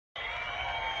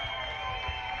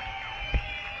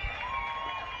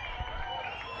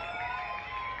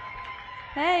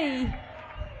Hey.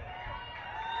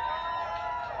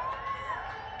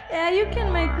 Yeah, you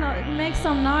can make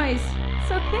some noise.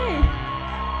 It's okay.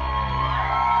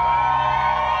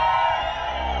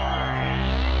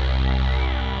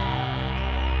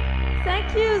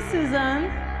 Thank you,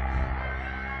 Susan.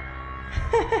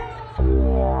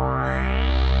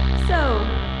 So,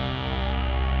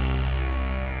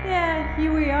 yeah,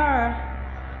 here we are.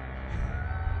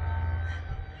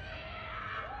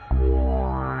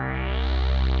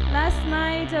 Last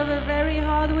night of a very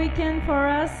hard weekend for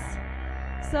us.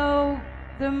 So,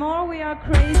 the more we are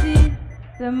crazy,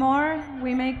 the more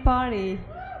we make party.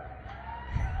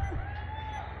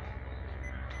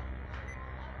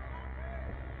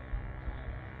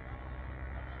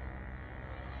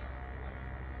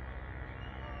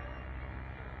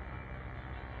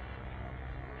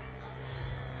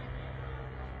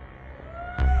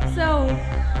 So,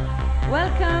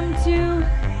 welcome to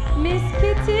Miss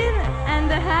Kittin and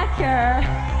the Hacker.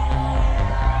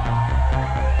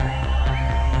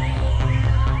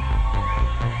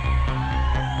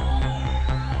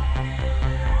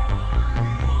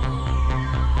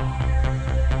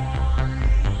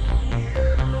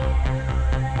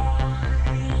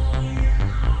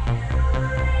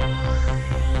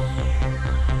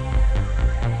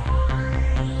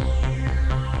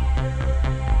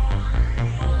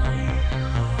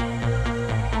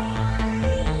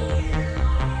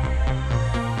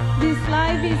 This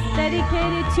live is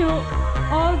dedicated to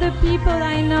all the people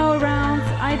I know around.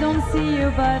 I don't see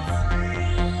you, but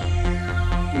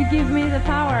you give me the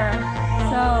power.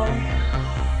 So,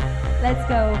 let's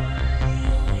go.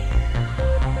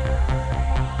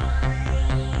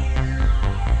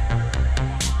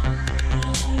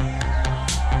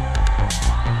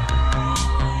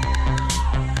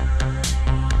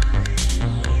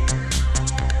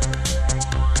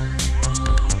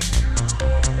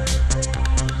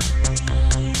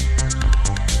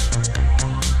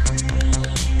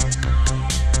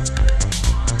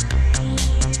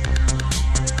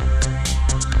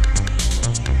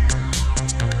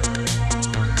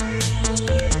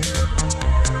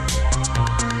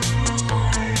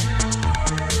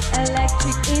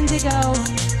 Indigo,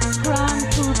 Grand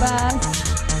Cubas,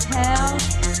 Hell,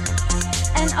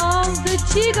 and all the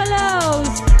gigolos.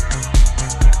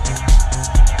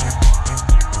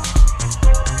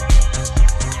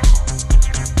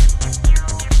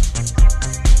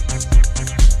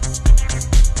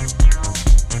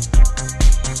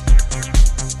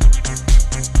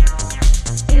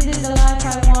 Is it the life I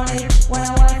wanted when I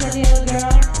was a little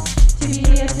girl? To be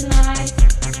here tonight,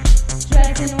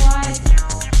 dressed in white,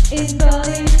 in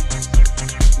Berlin,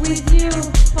 with you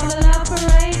for the love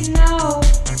parade? No,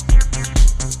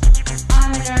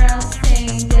 I'm a girl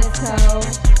singing disco.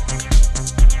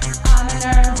 I'm a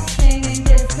girl singing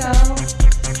disco.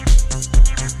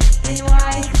 In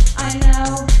white, I know,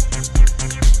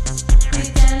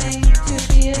 pretending to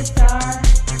be a star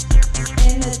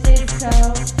in the disco.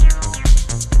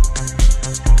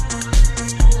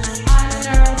 I'm a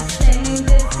girl singing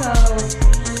disco.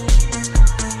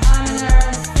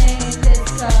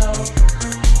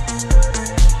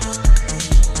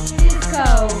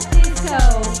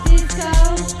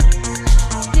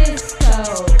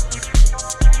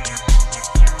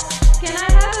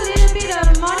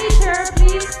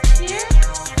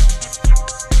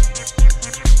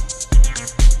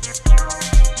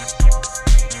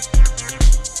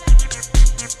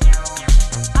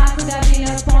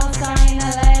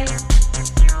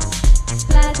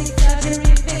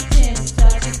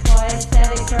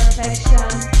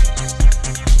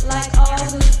 Like all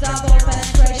those double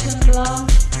penetration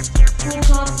blondes who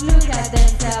can't look at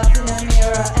themselves in the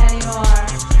mirror anymore.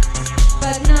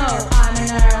 But no, I'm an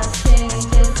earl singing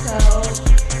disco.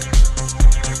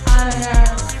 I'm an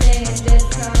earl singing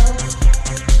disco.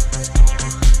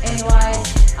 In white,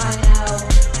 I know,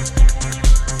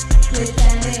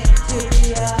 pretending to be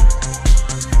a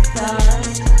star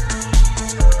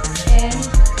in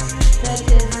the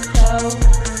disco.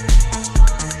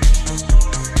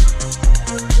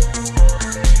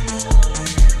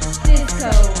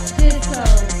 Disco, disco,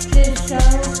 disco.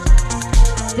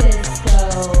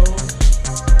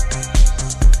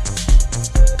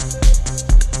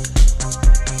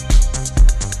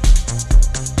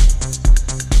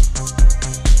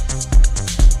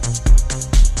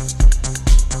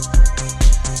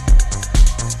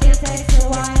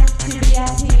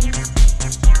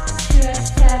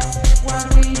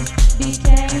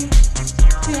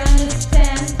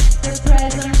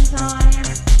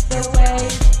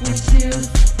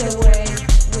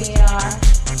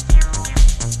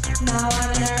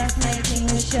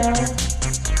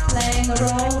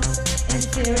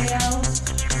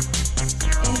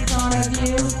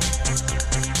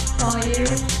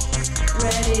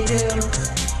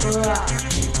 rock.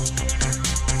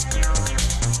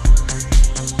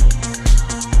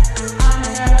 I'm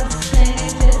an earth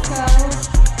singing disco.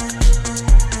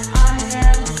 I'm an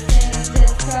earth singing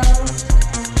disco.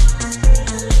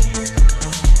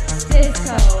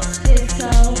 Disco, disco,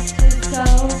 disco,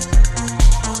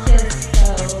 disco.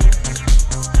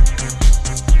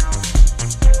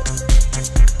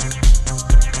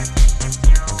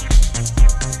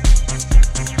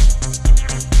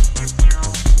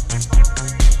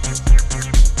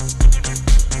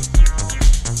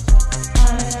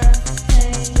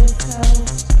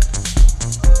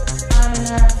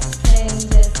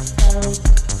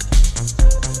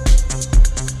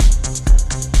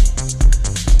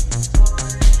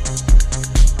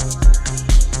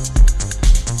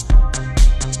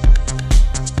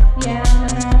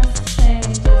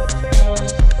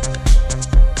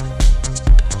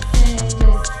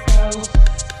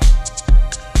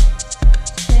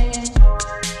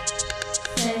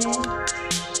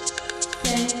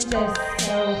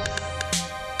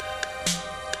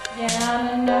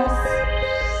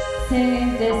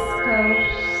 Singing disco,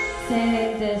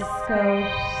 singing disco.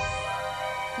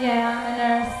 Yeah, I'm a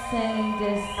nurse singing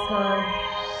disco.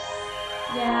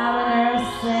 Yeah, I'm a nurse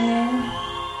singing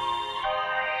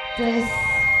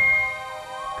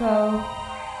disco,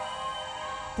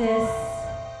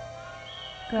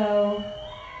 disco,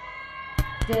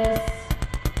 disco.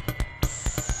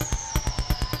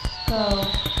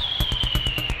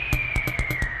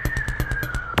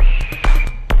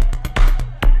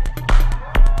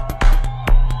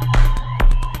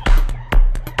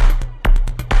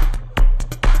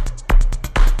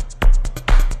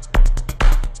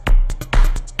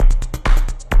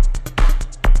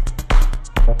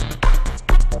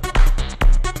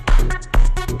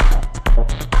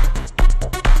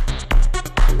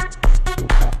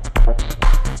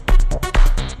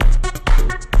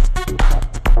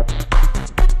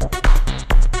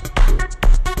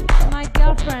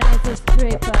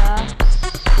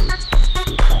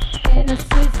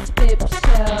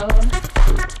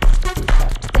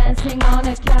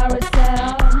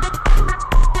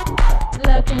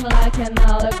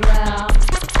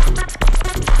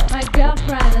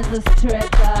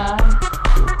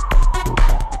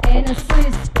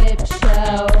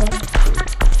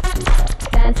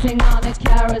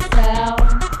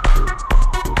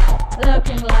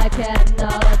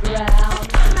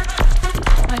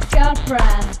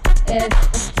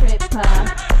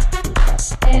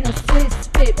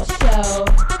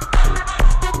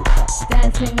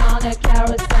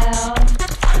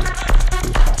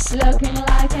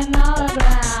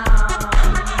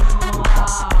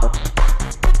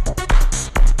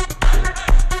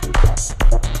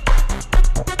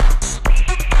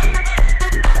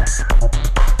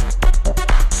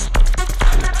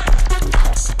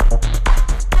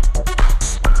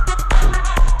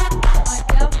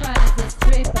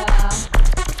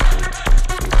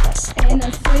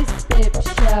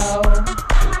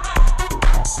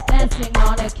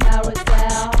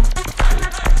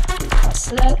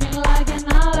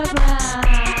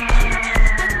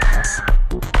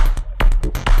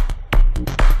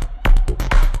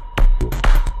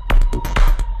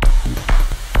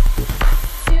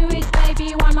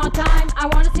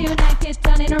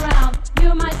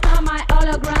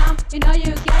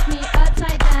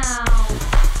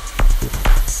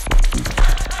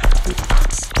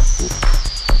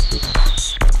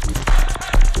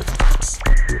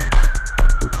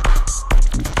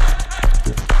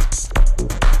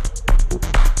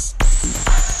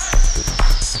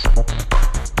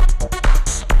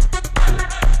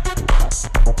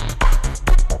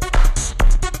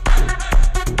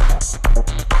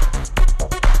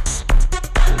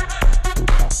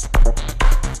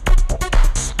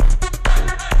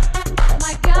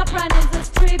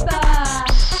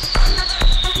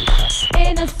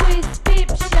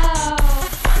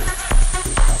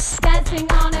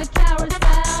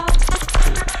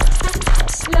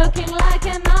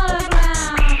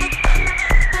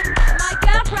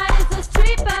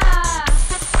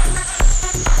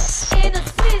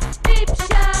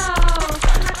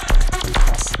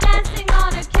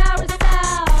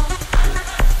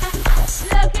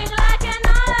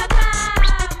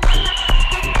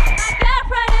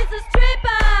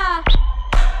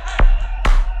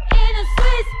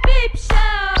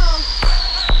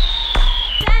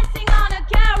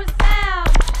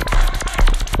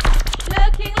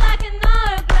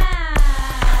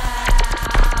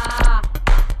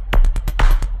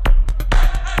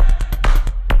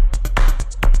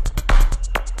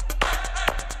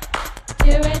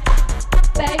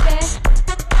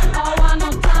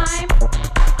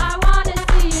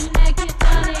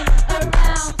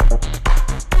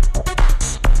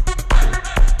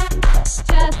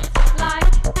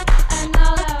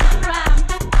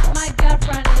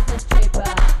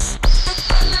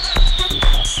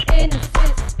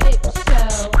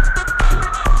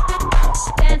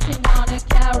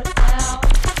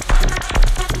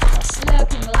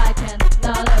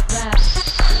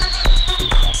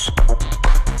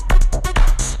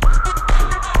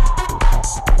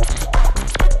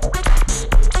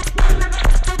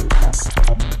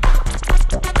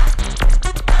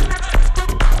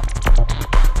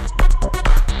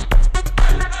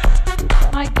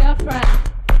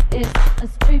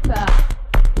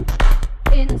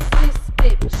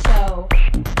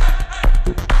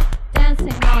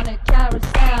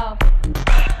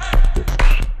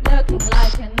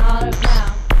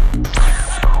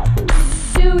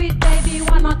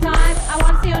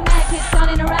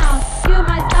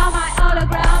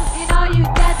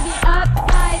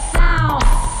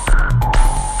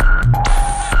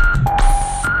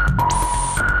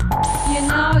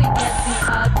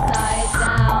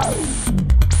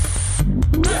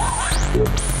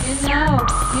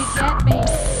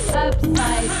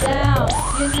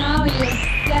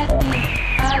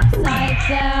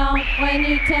 When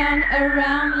you turn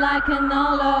around like an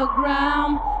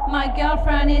hologram, my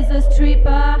girlfriend is a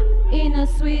stripper in a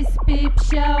Swiss peep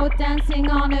show, dancing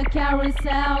on a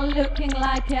carousel, looking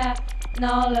like an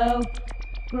hologram.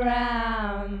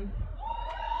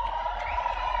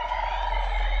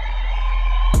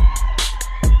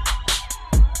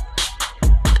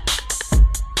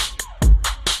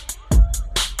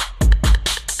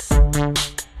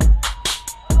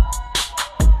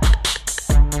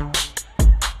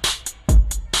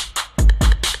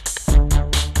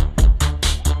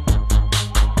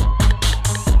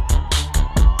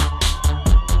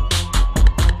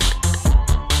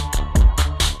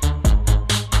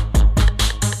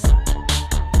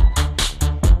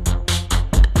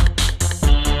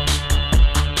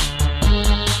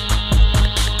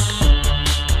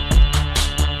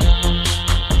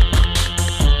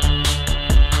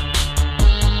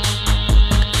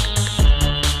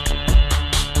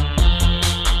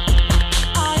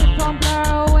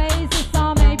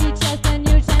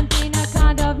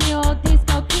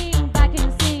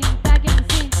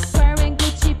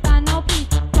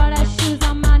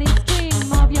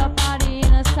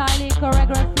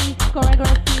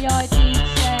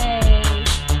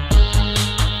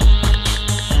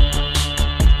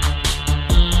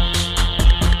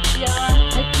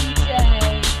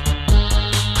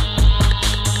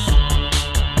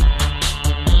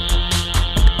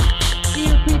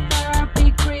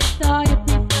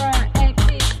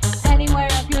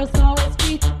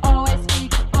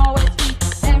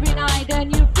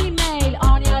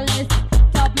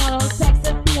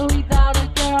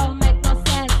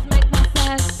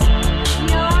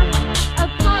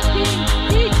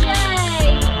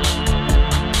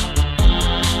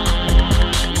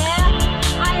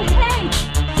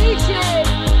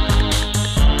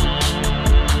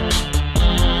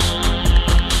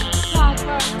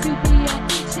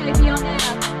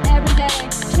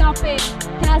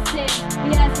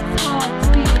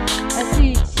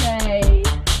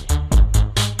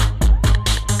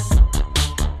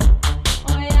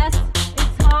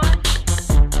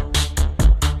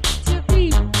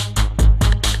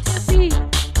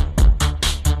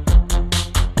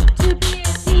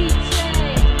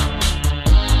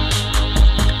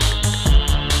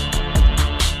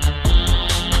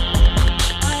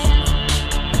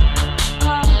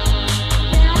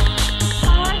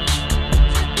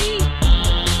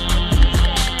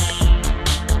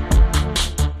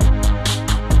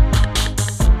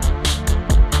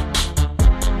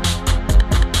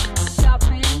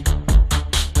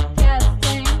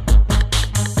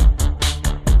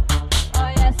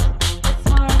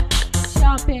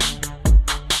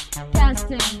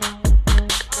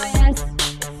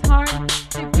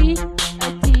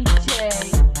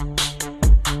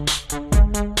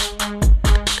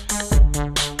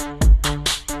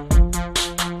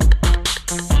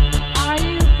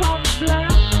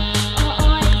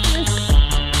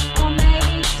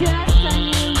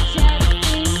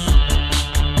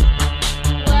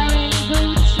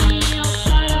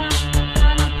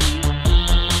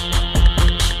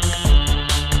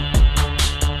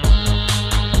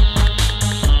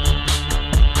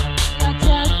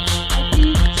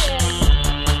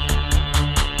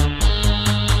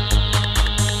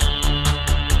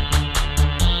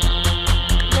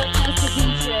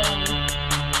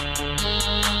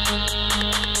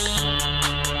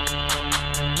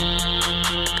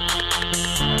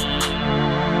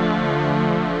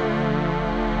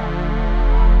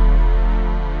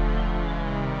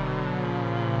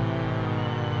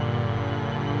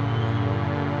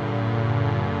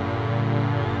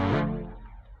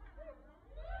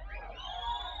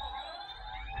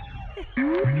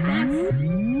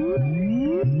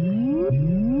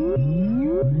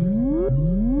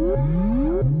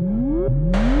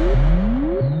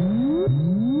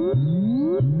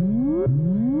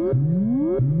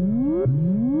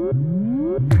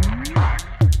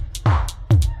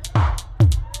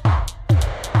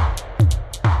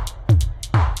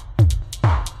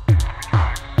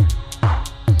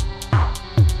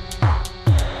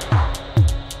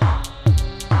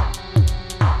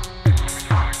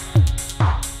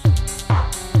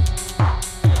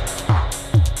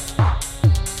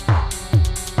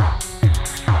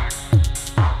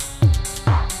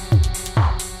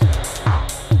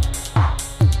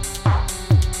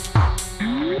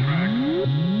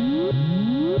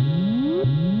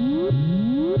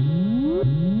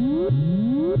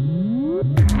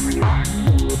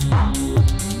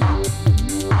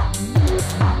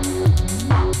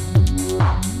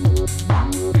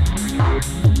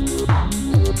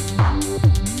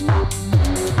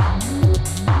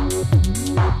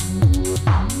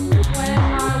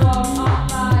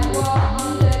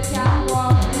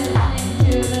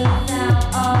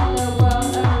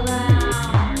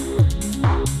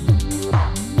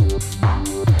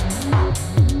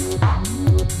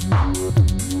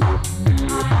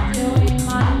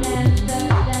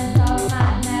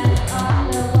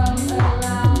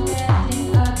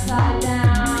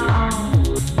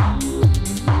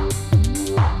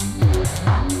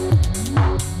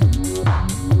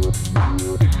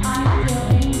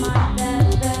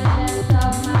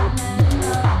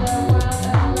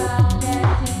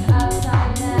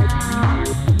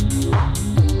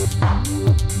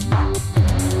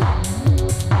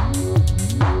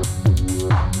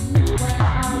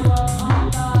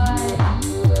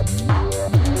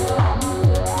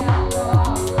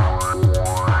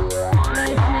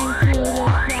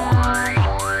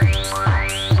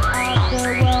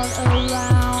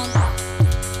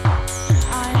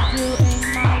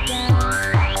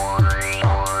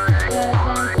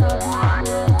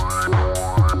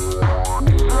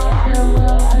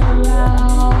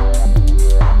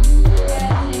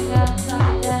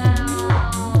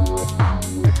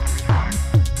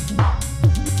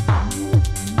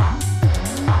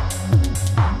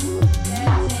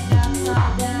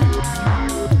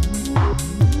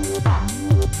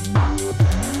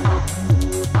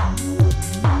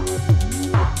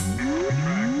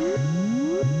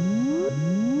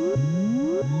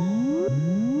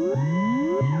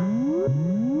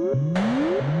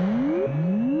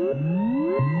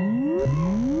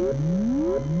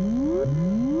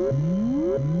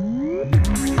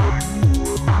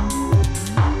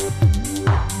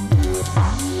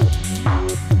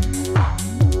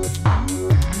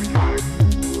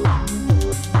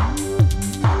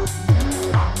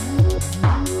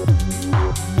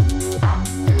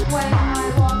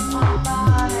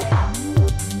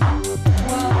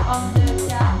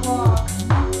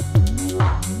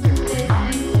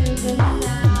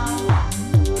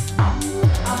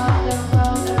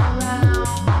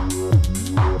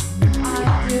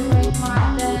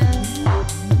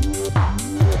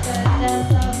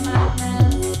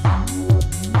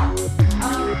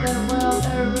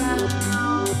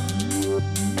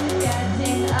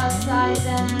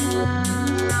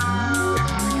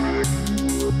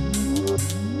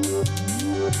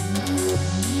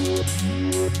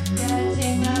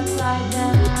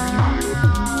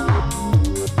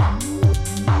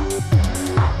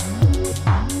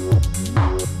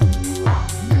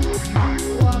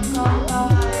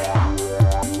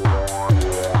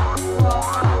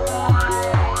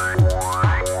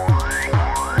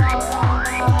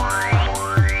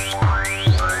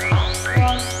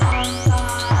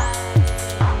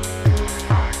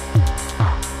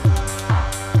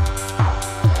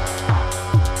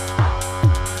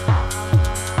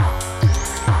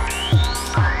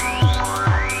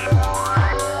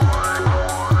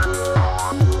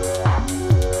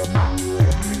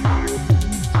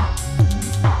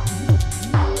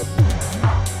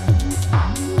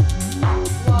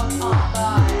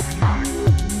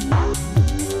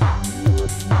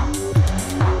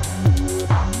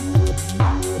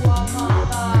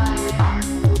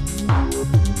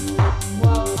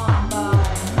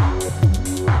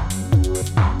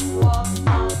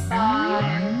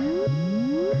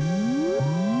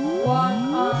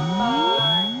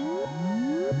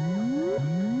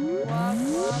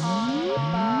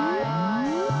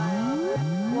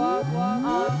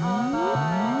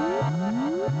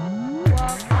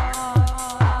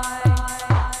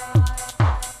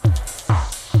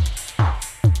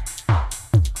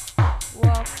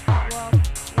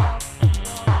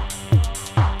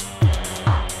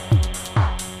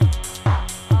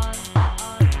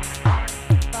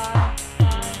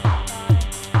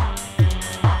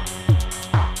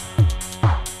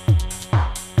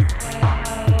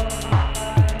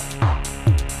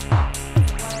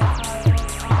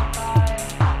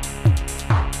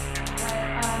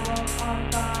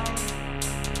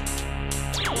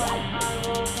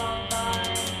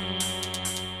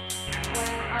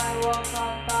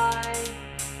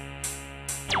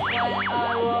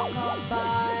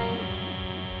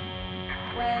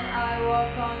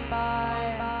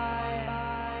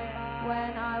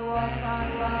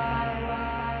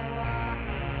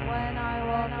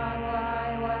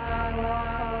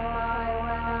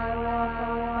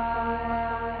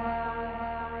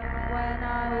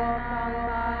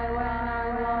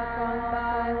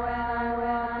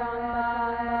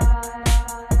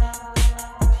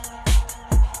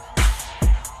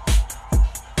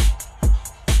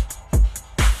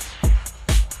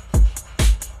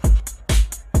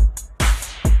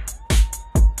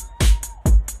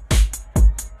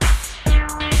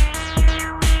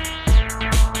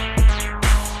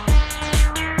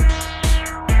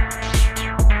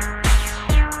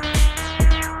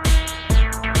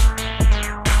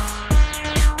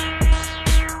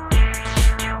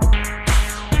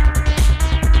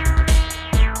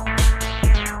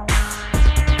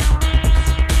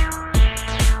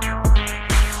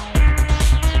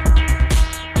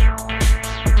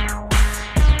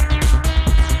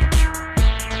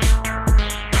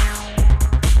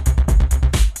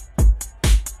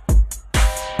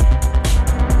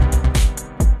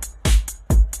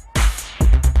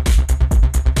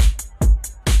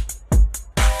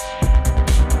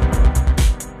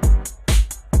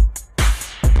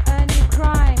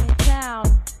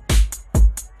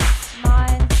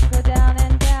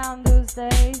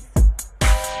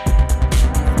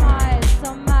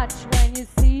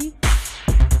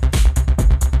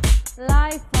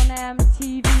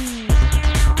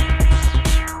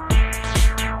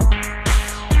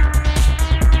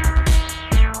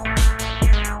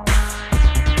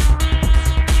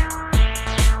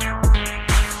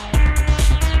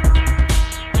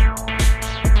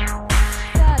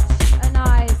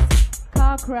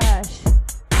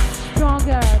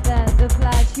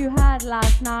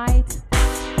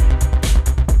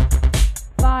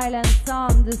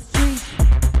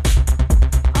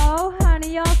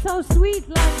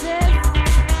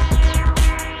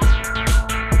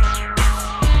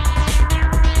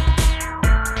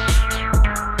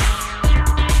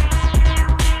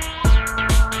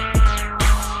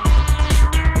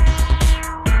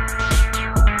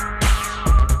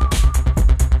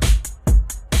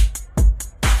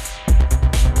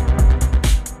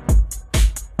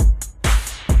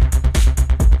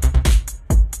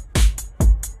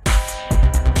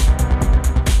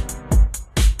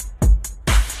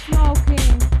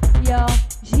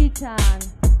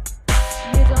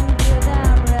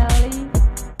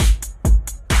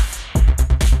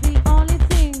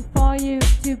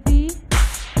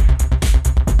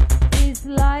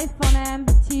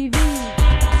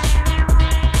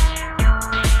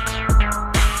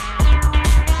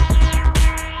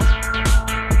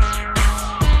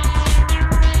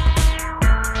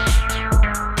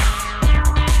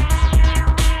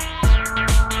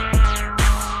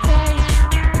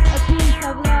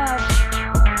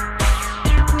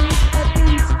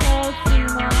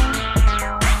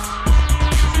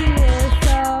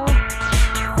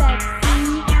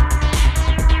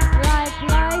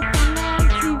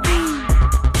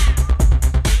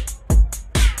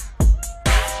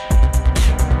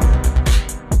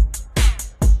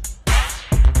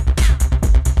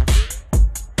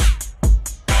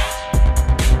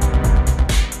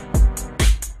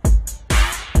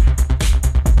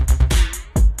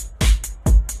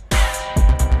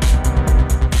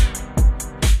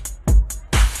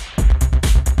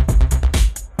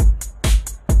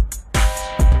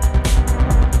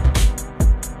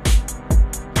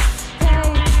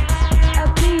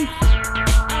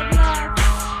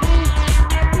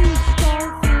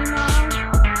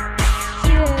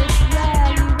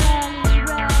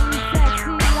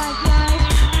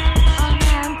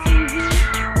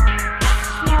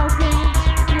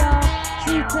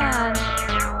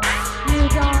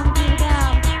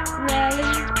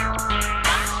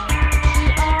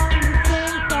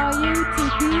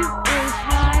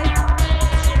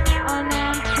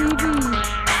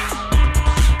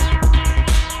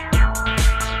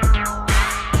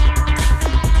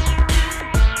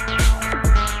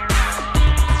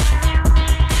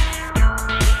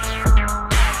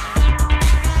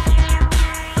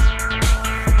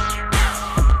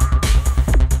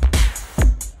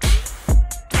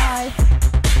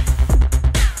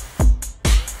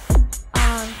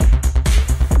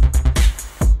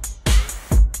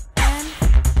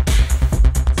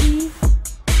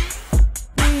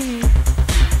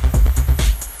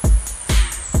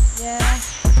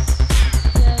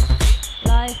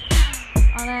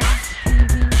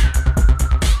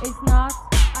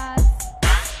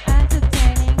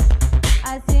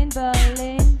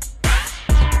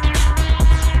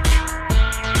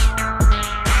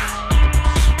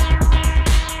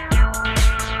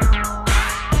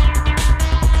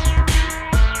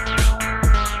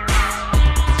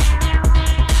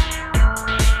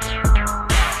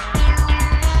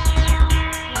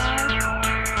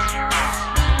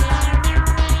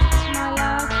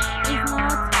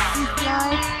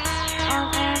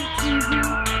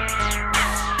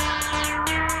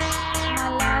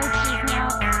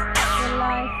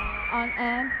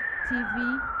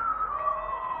 MTV.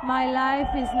 My life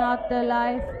is not the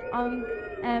life on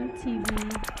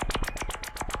MTV.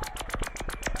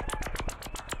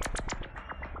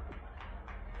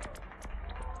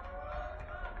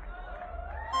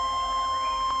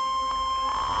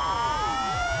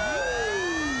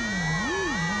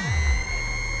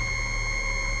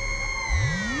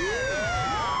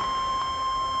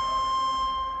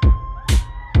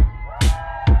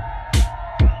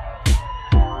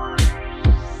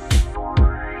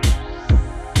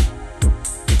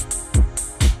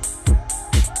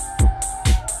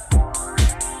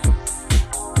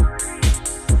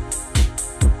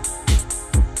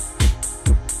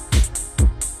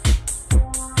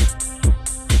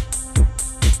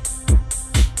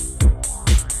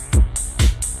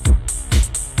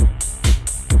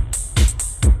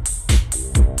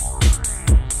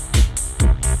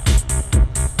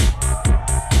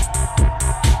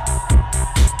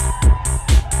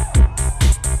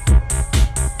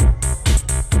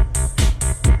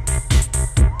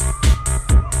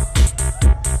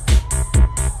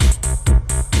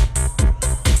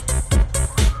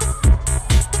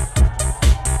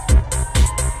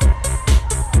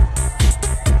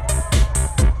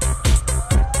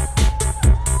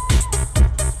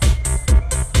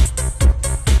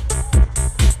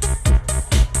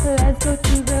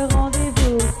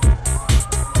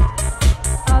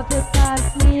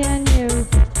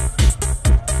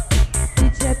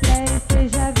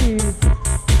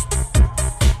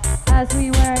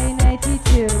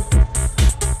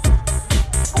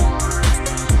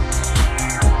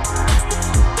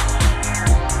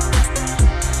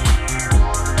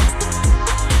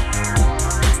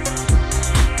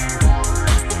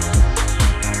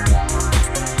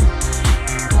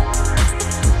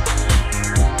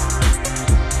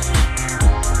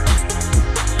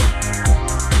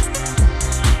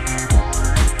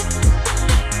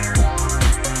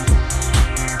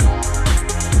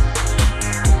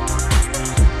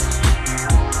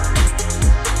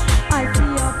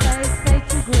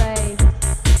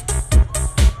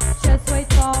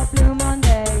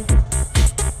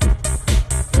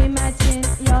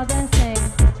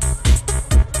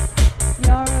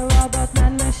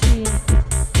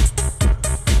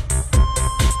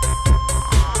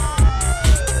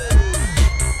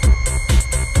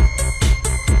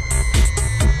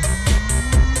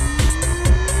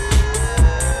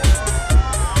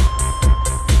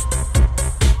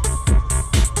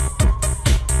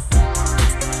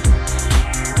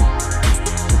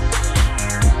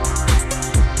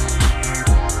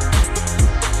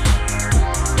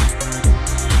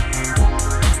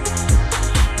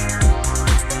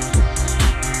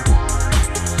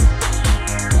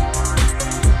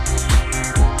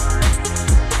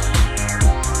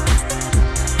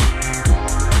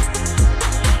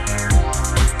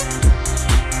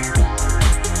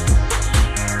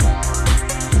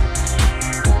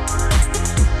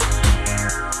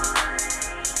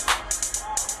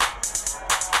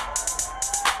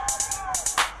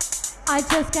 I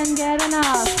just can't get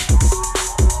enough.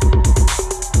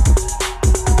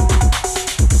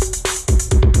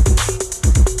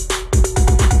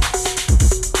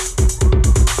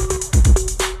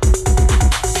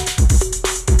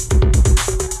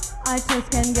 I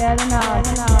just can't get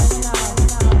enough.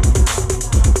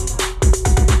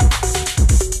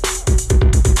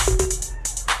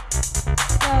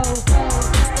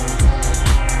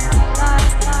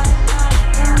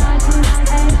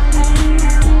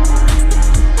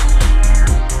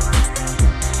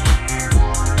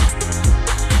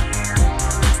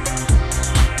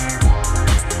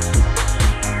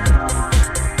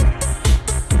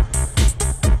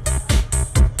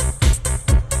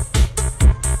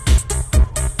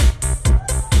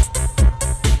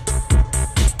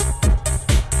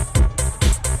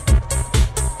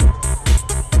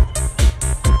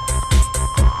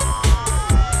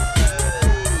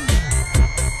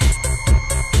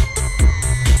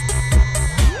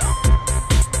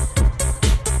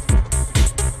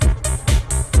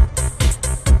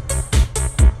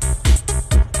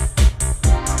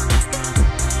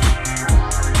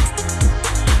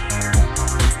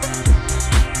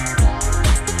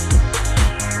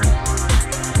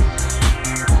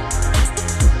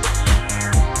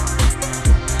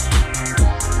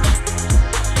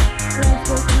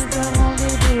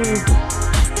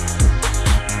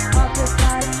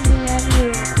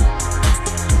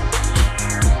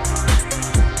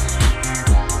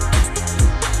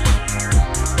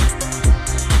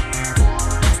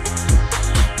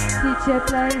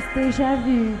 Place déjà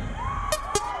vu,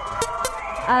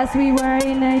 as we were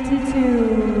in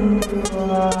 82.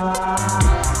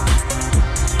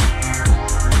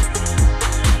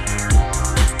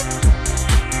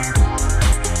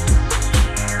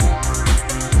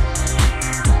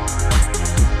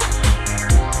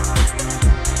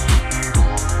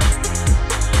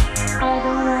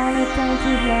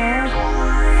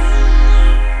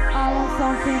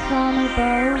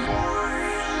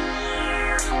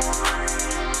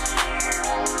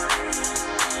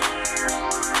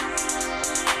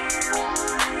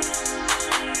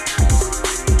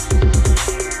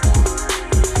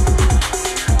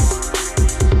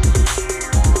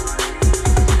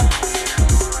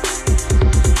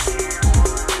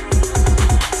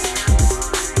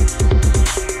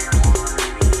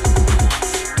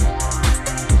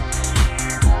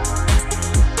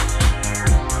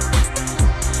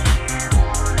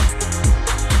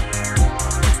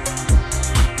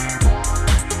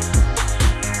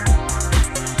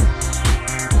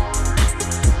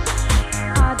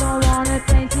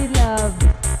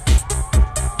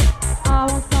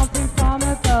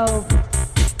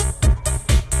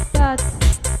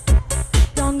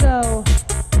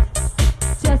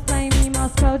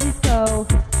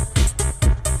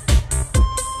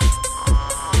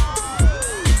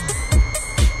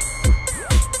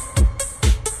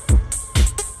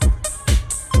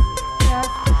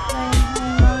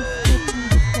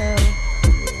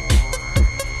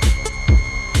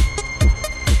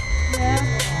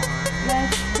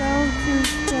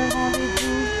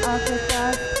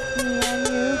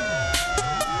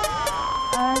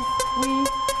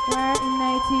 were in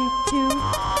 92,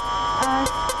 as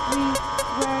we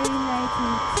were in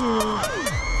 92.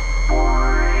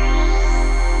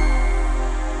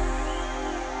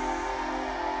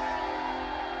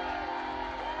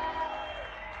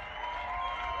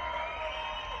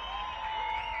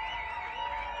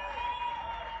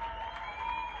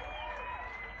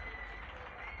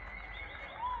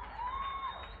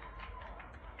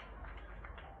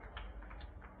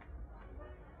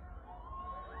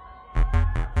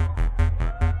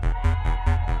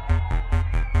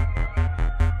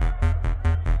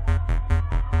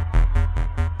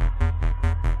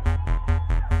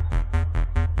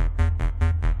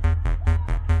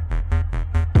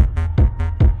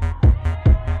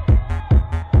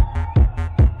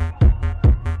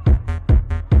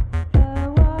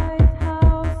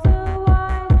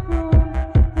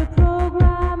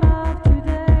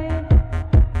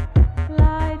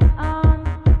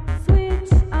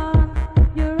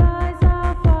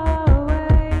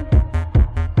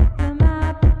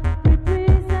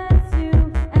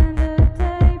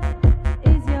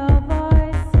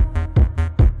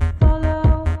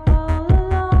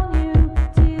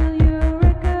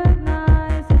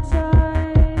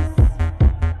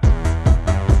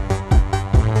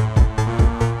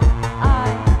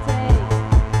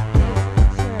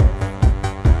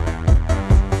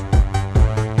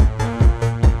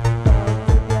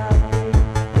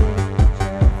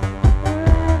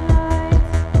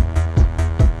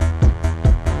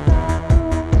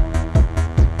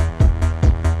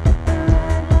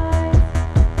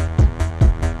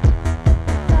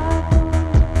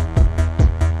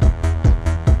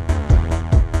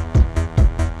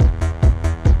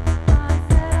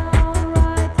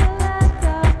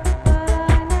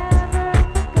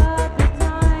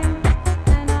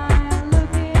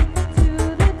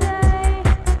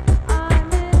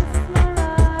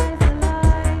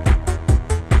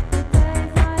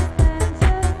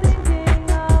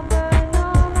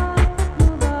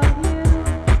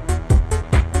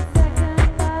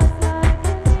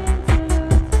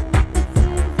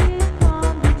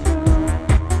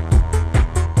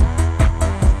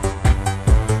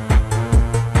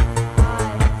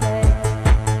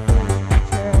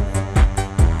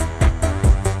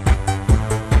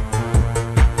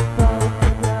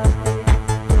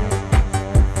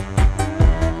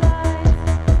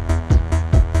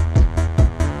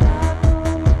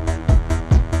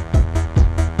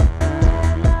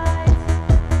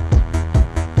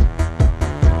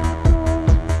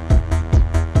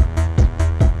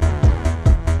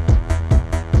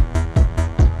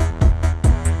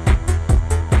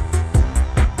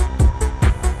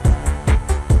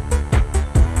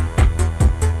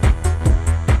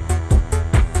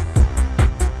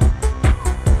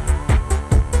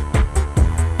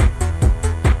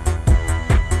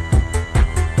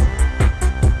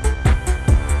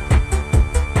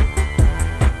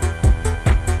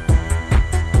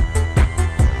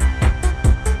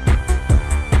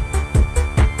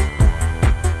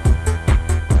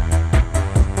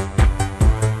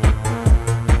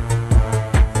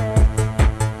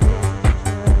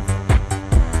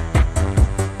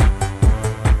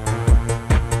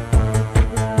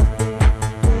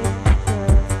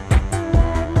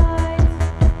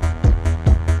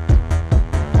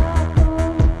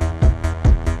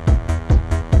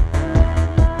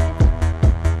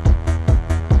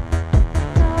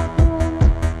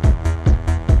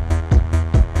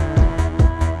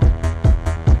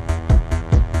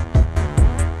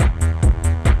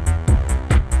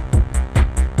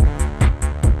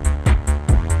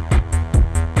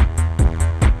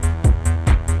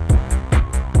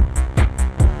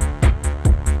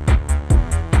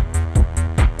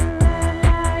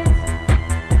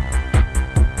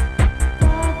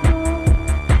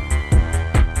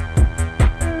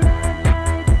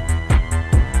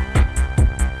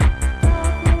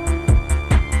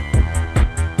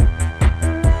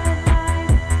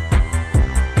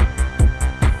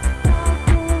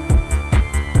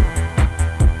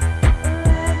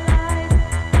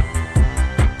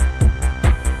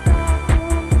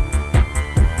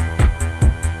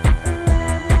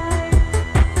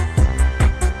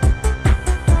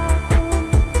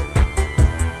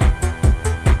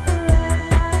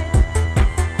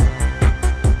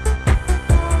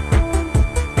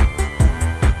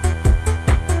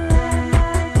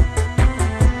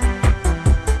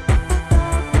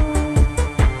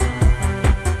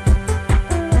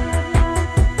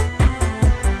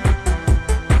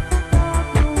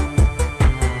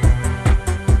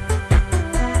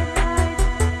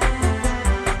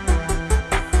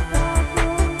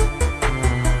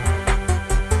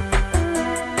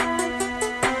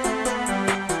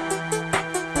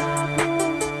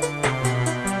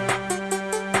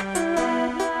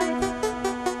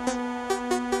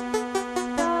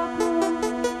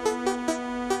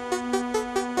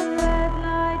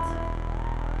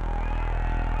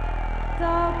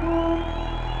 dark room,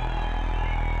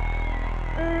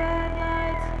 red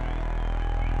light,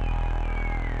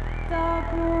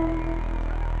 dark room,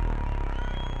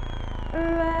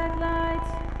 red light,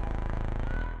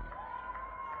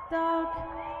 dark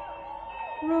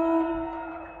room.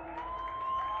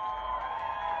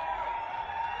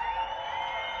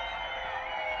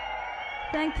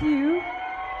 Thank you.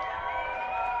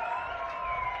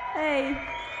 Hey,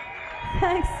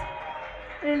 thanks,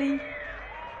 really.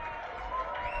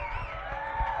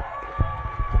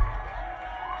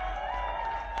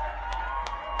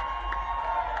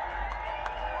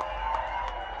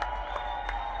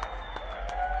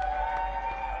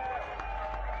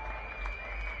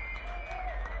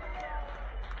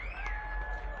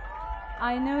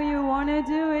 I know you want to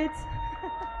do it.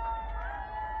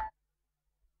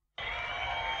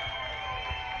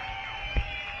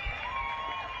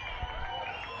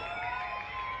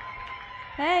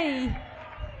 Hey.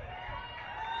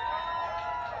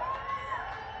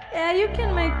 Yeah, you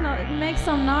can make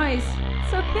some noise.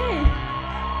 It's okay.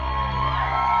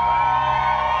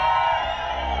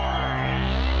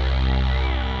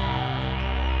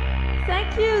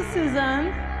 Thank you,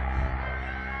 Susan.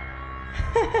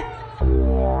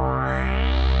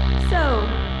 So,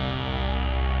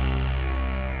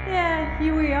 yeah,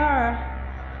 here we are.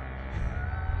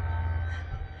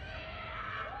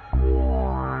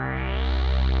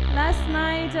 Last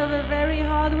night of a very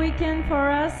hard weekend for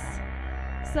us.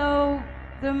 So,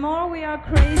 the more we are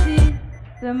crazy,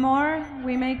 the more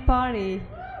we make party.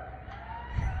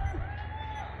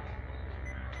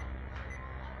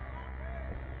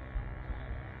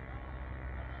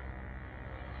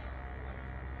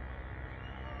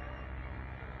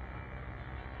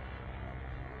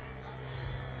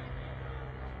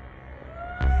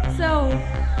 So,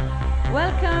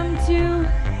 welcome to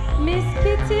Miss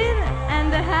Kittin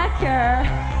and the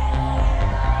Hacker.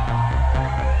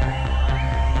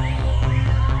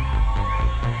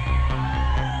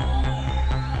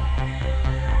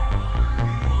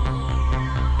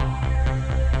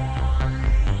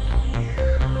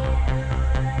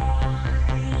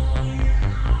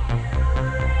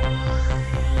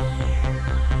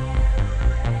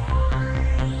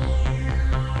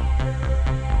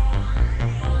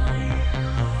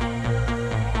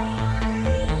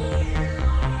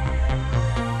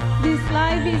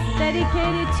 Is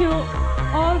dedicated to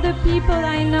all the people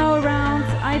I know around.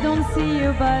 I don't see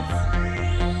you, but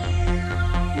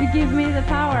you give me the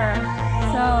power.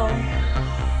 So,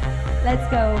 let's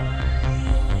go.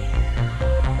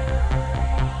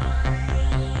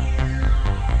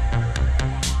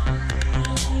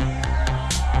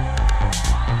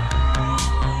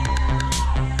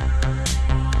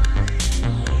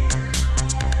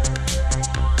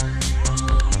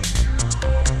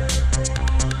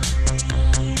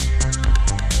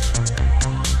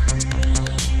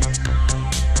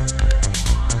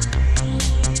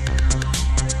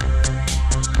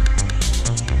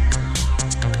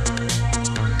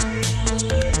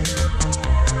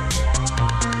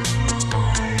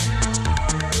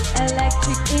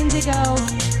 Indigo,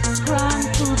 Grand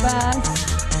Cubas,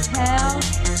 Hell,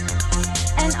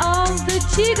 and all the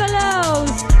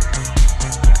gigolos.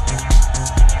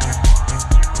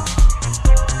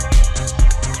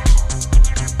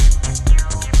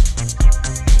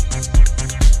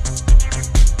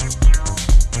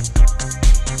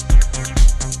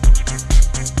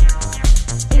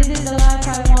 Is it the life I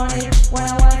wanted when I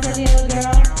was a little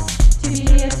girl? To be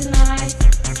here tonight,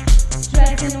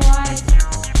 dressed in white,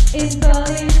 in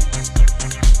Berlin,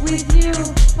 with you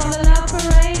for the love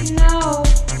parade? No,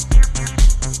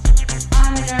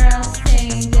 I'm a nurse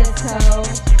singing disco.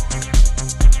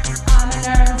 I'm a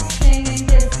nurse singing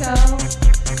disco.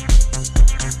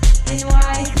 In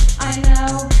white, I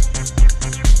know,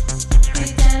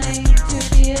 pretending to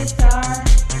be a star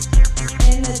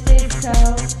in the disco.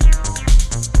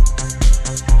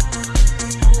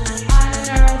 I'm a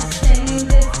nurse singing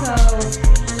disco.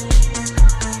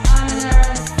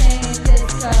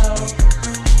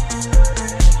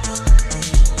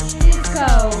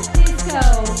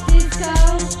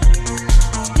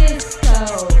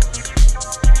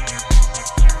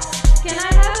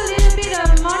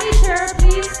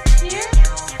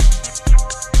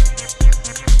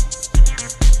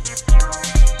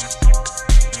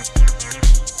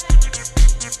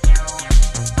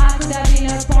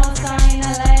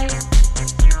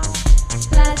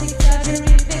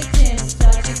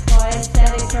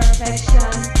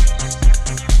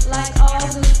 Like all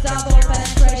those double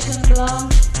penetration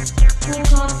blondes who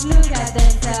can't look at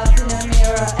themselves in a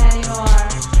mirror anymore.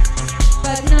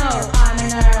 But no, I'm a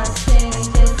nurse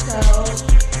singing disco.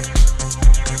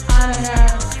 I'm a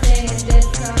nurse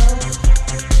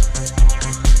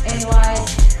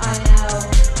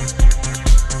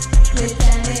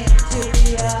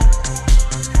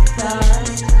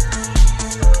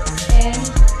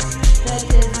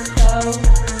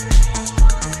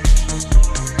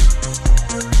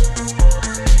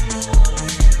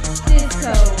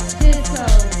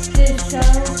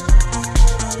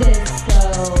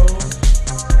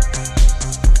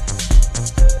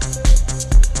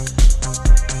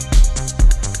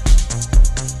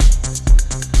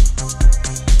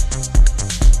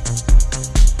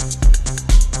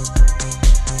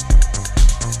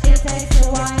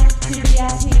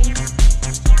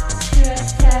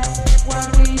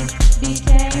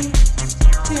trying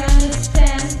to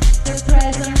understand the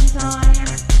present time,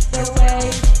 the way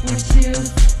we choose,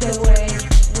 the way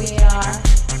we are.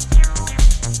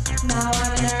 Now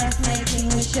I'm a nurse making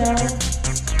a show,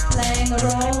 playing a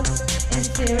role in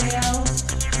stereo,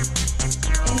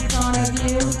 in front of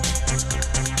you,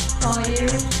 for you,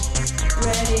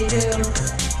 ready to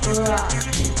rock.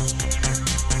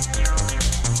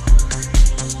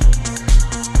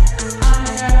 I'm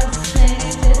a nurse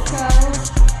singing disco.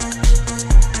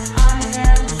 I'm a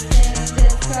nurse singing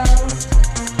disco.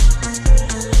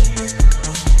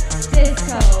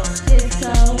 Disco,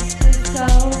 disco,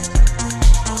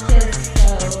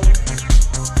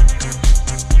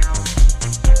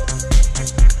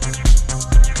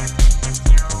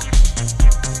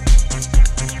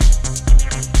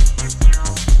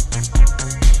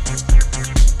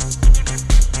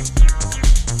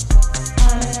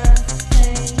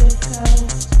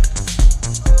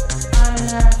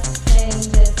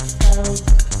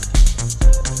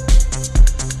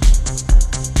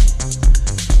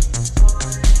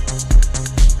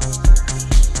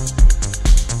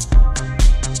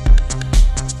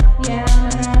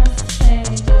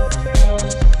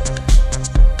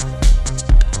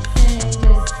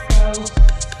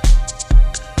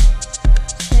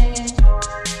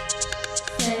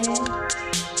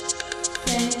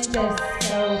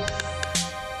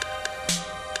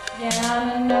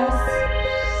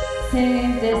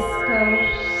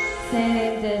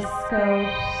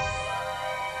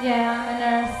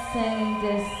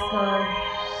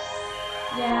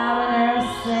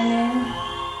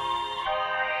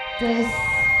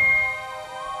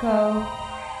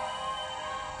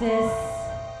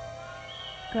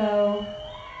 disco,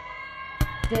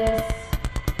 disco.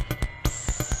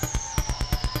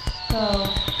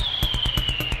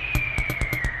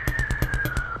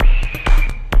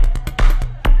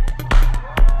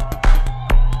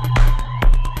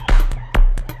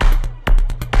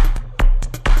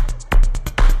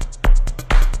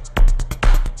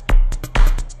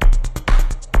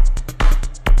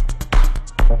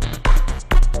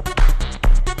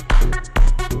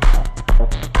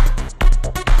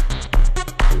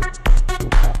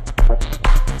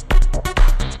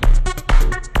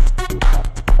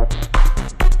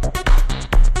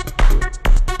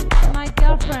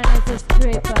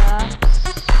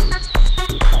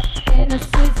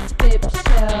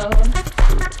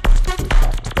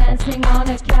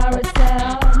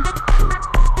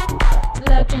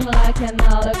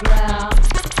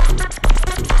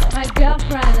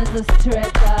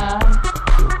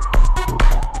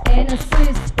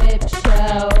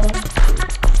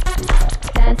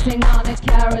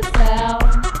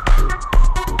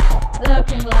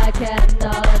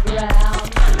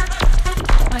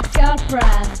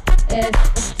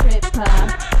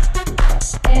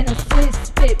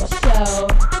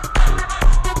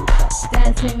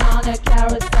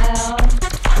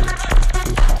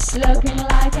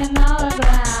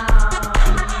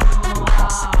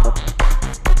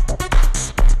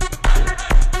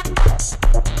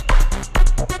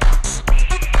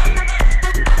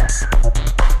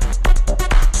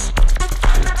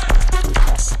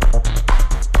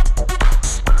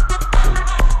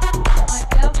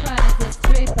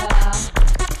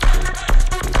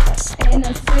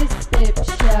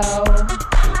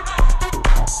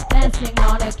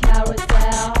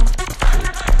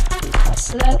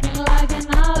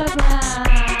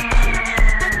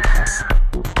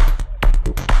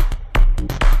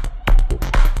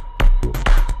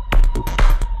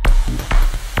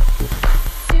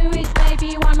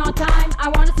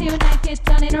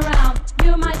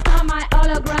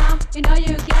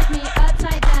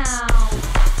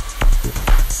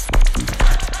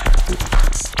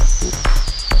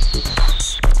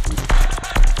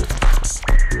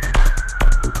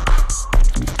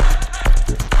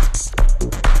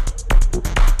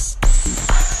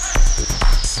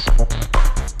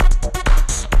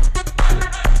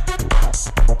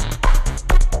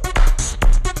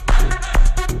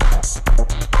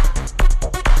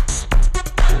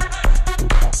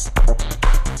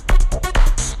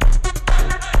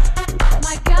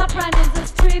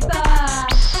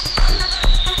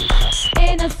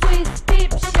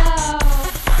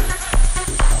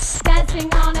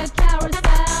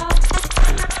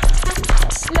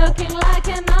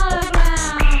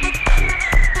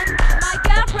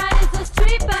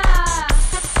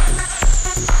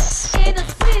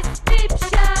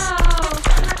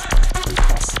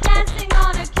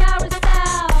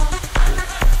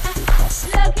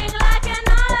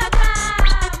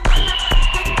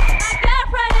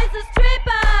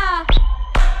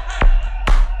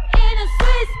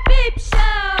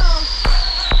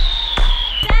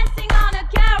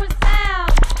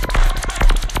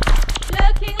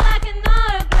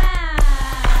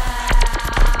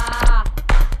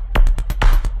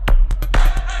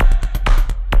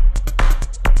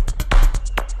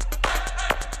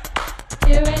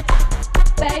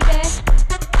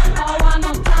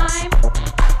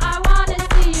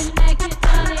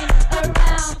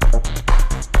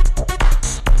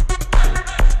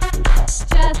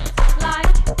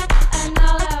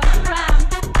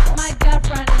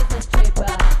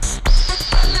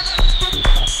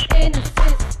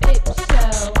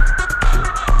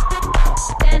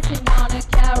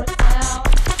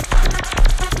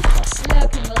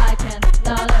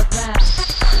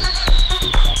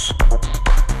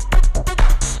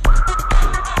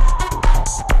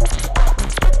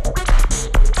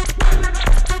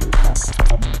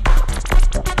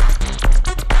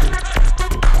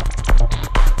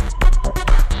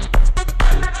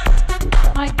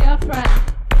 girlfriend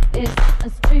is a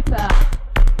stripper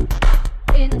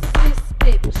in a Swiss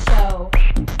peep show,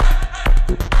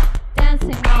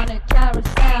 dancing on a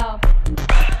carousel,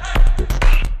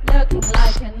 looking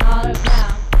like an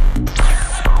hologram.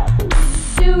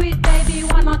 Do it, baby,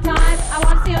 one more time. I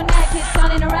want to see your naked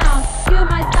turning around. You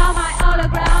my star, my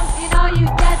hologram. You know you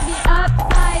get me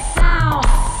upside down.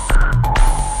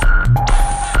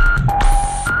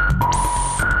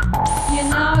 You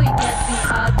know you get me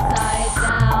upside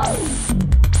down.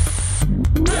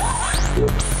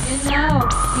 You know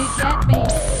you get me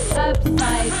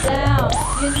upside down.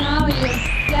 You know you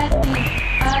get me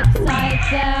upside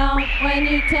down. When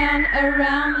you turn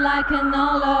around like an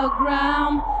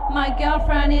hologram. My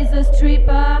girlfriend is a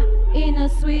stripper in a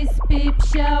Swiss peep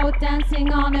show,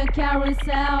 dancing on a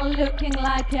carousel, looking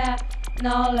like an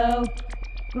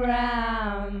hologram.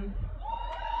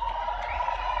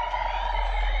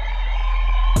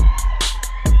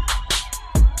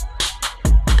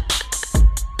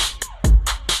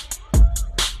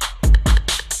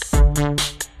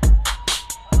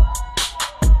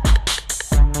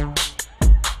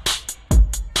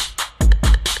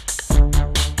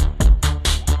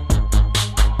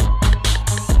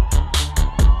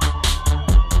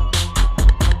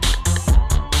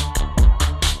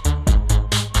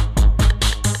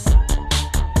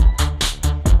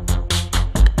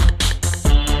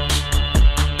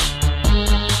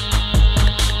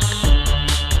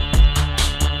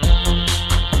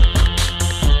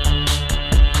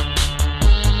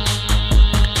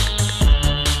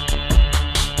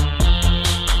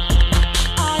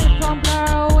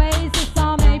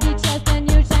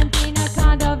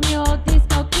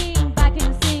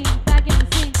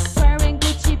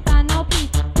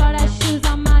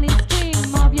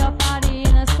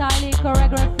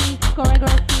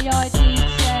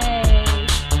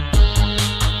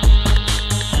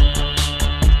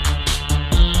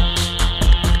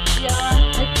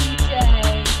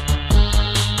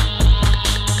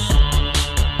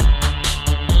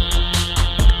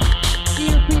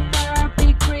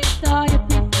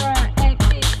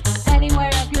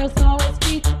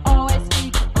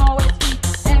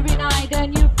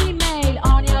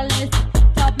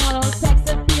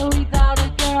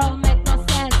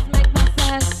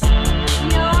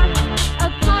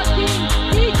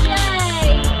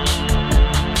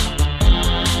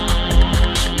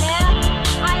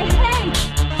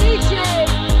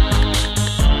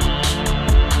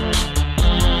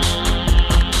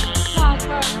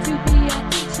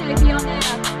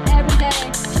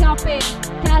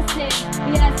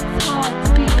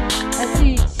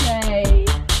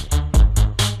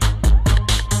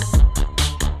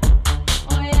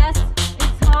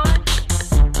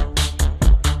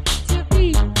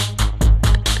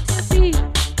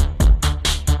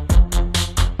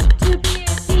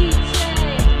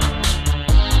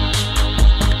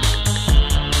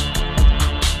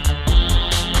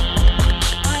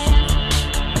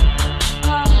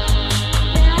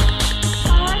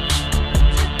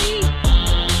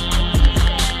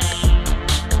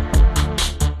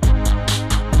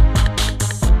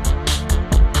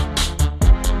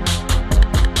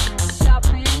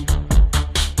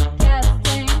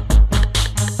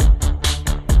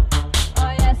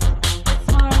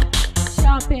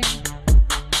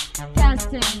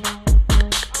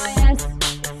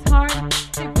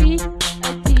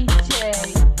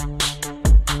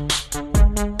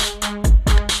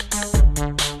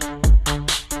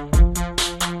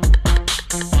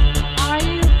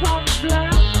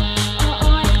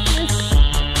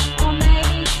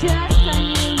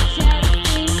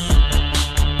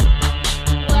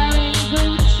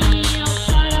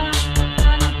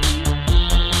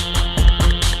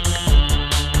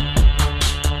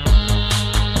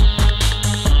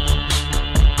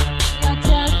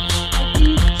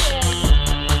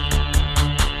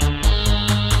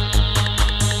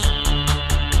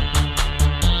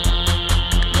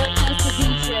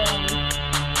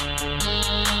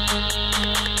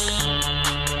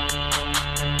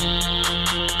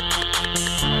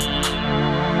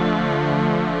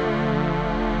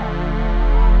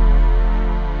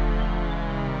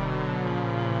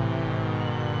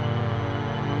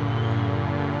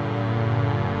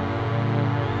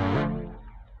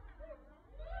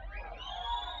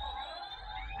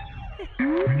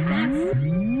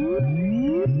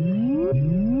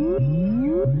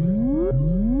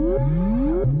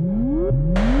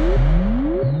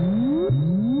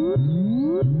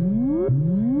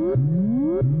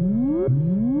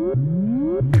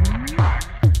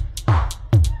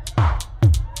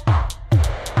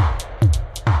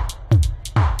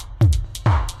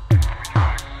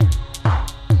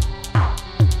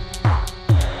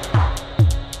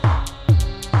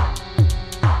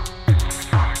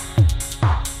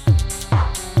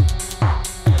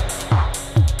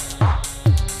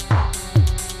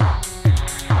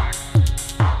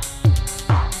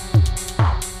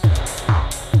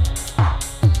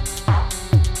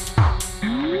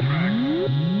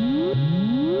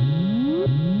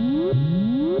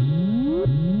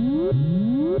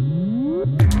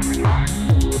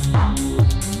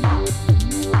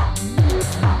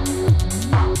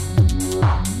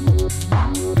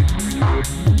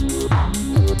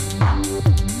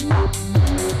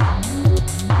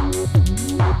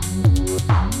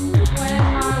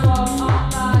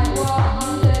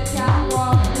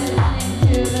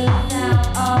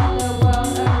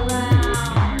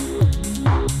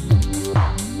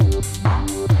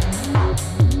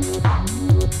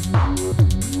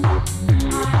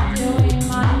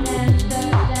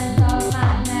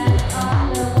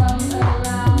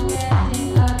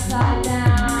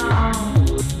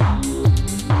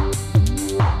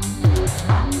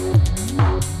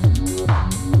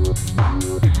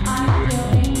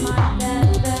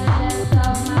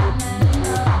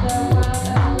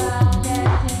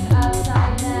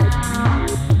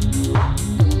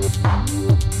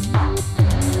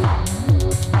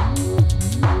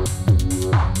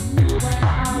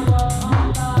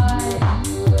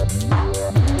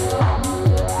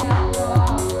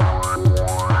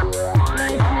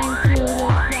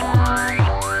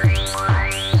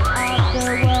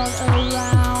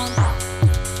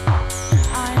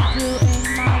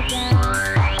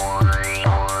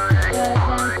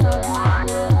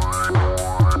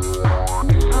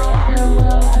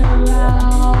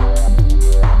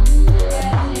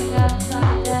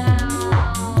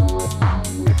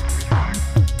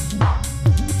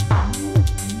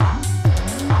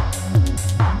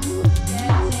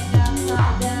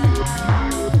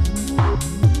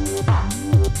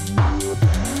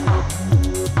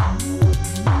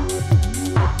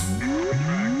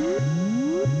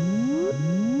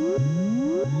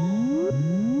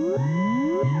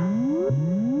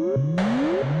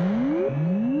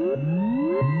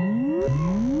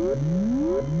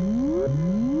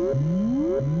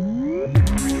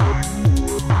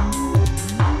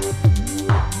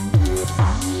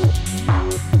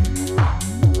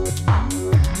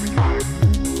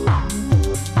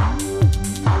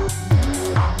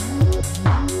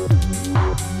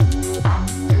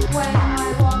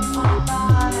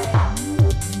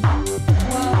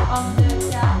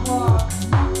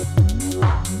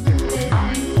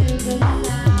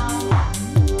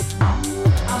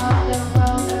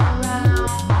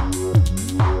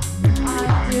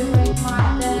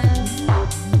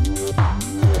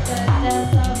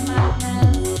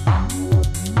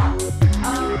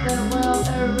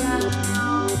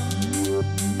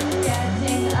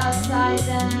 upside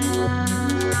down.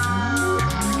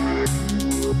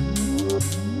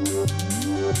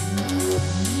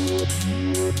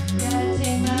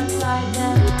 Getting upside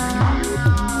down.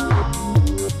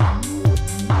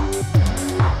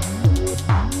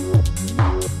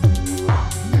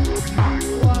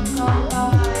 Walk on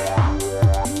by.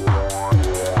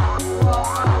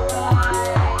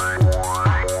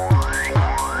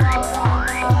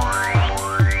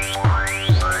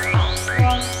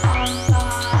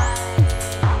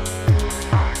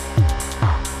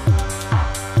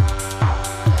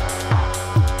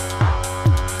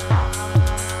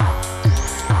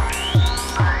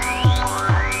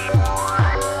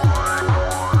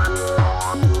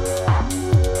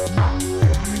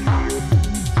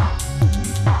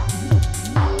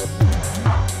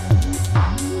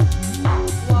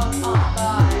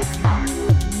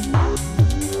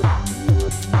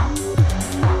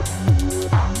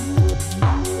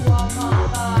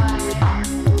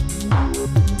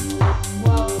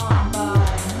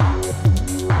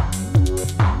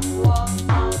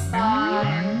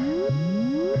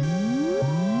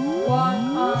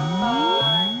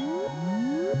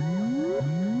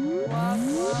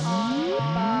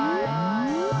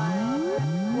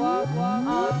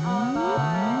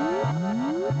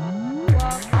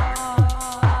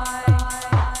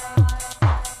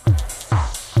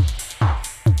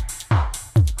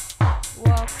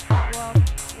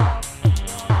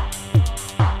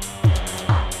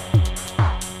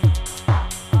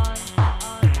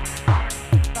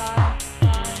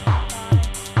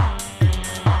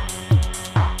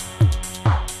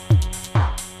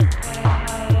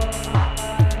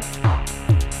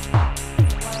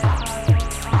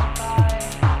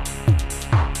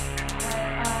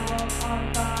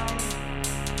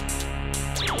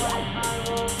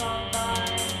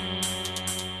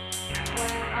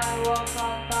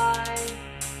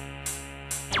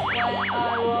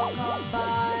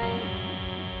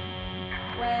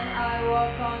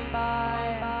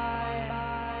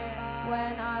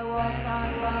 Walk on by. Walk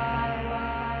on by.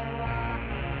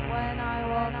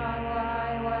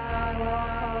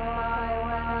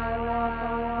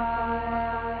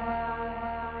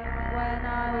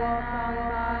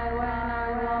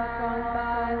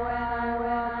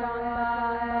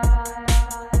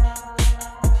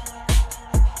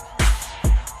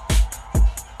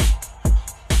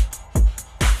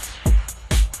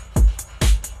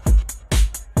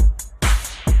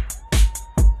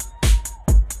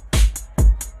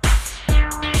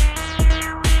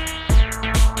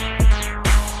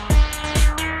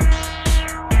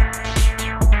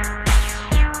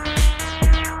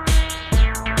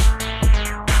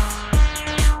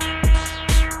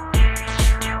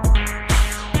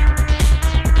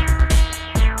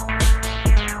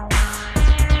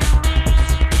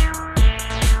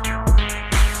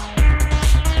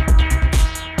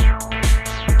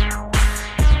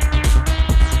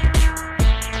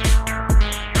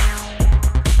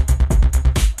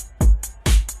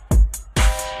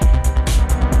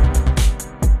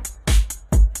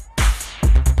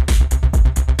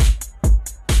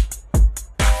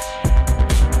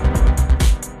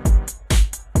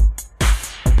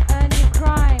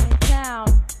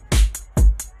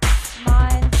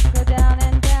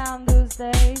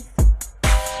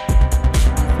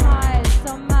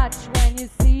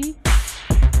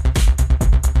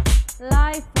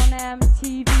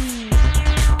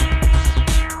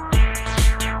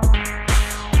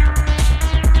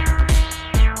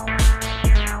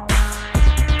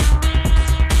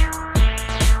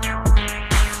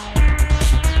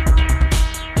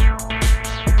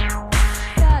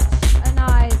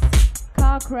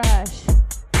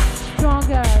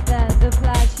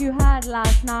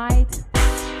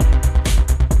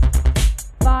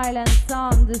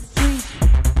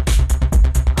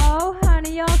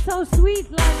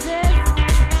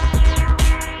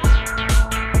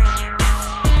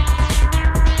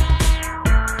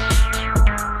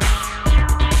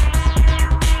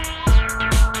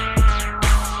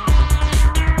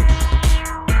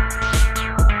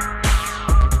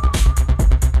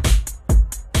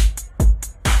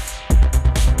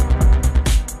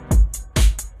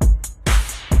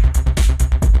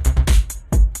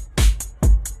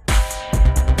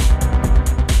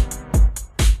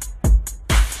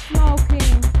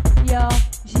 Smoking your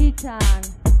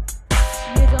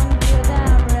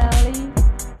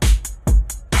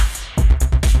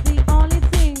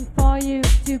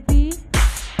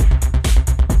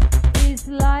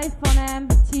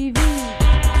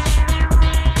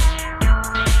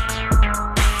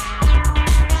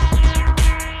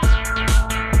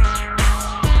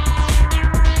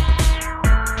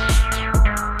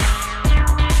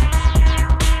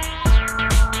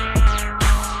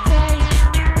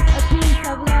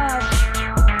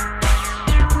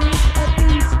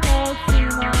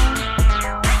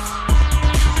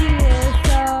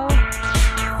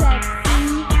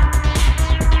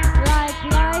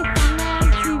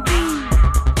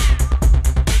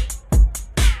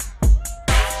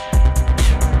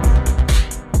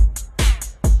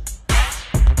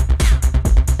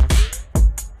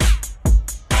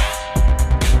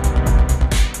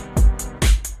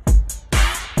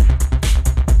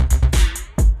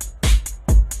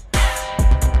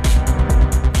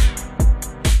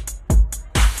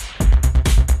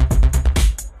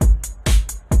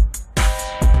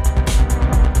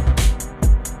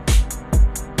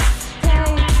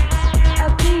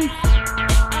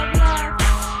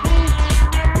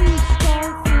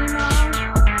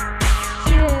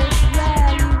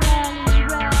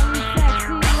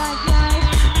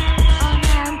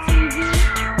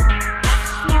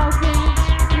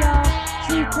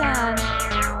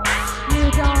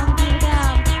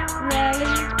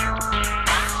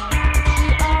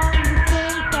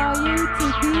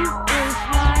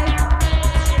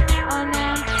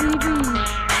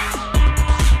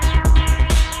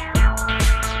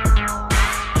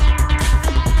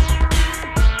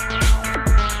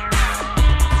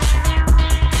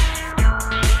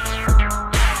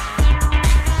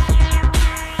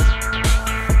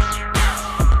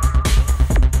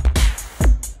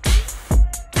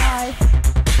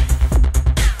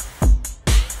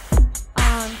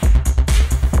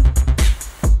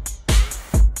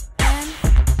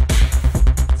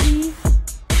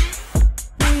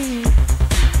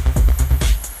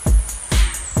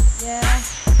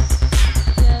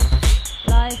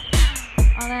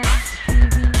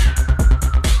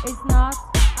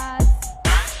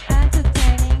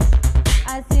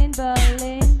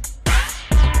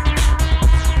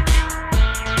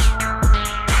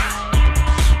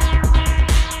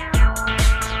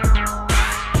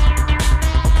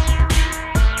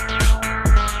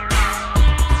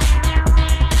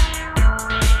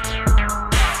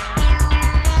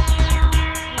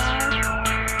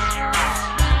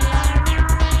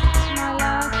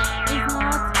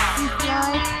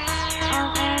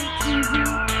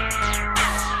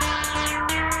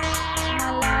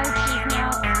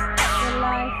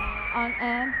on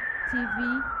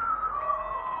MTV.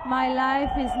 My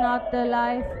life is not the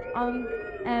life on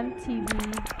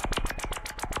MTV.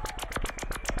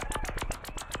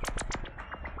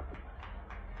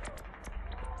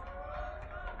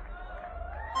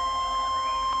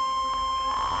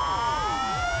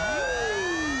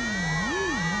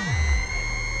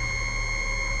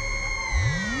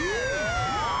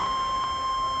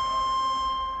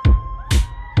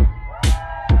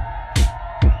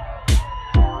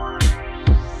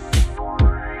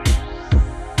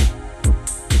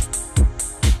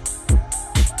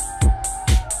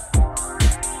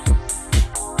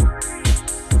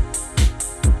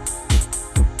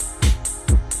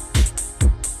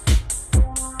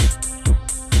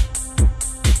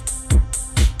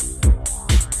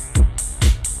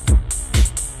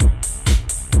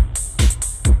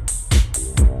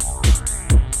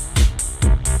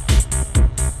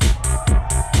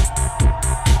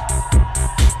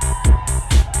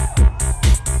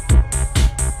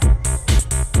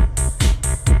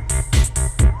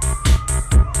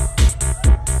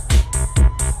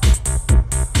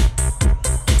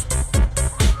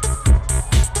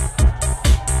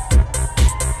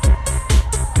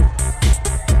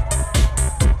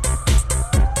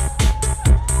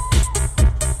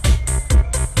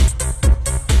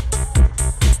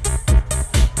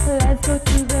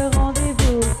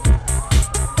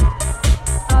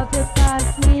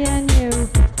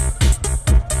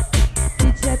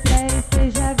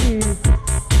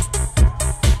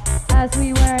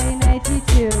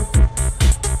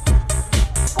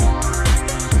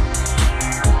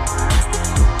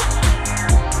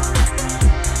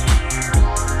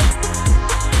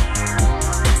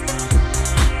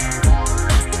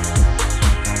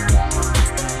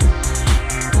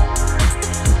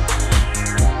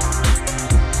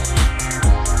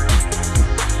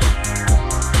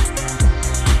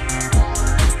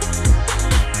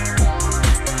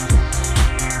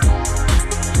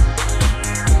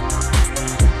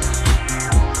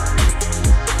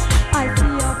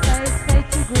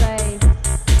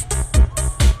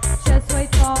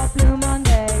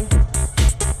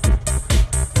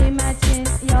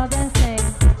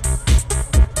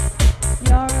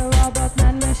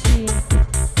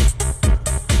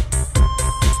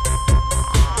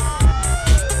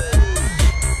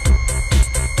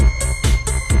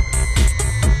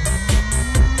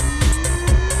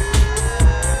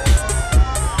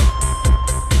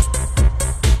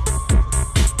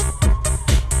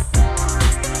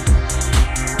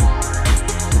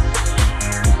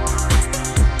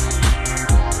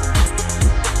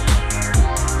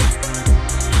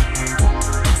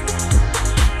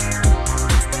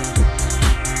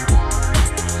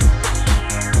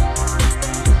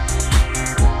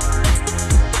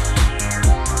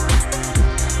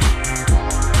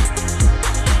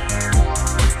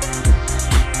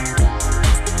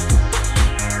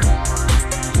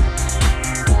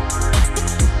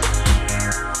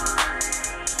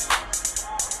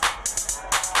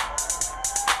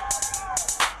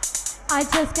 I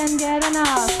just can't get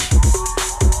enough.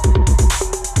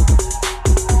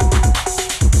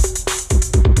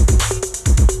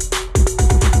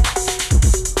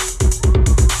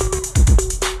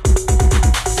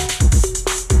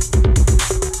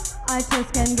 I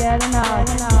just can't get enough.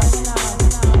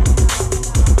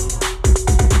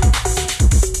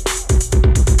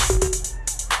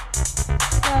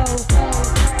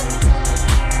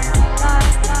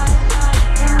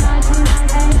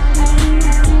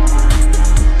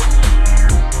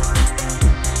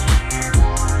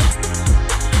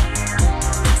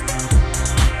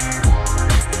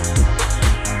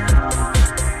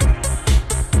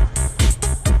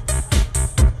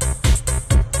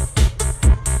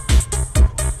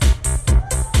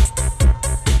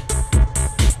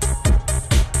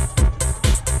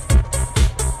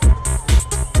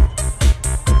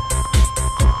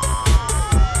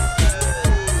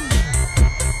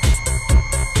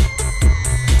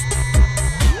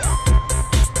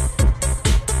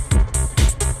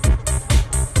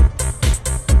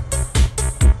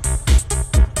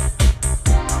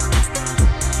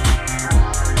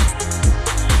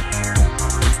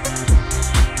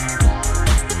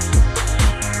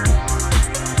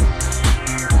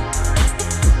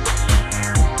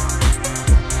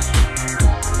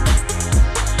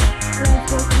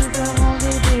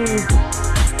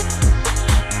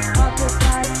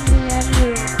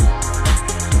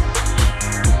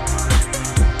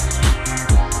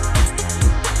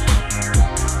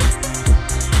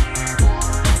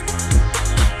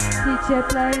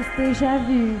 Place déjà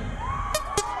vu,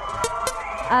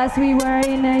 as we were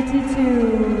in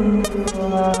 82.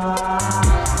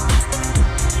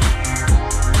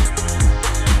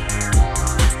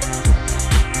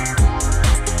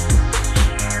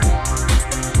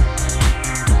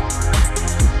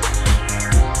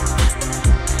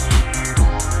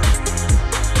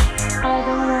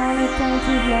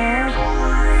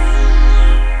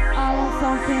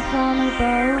 looking for me,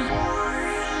 bro.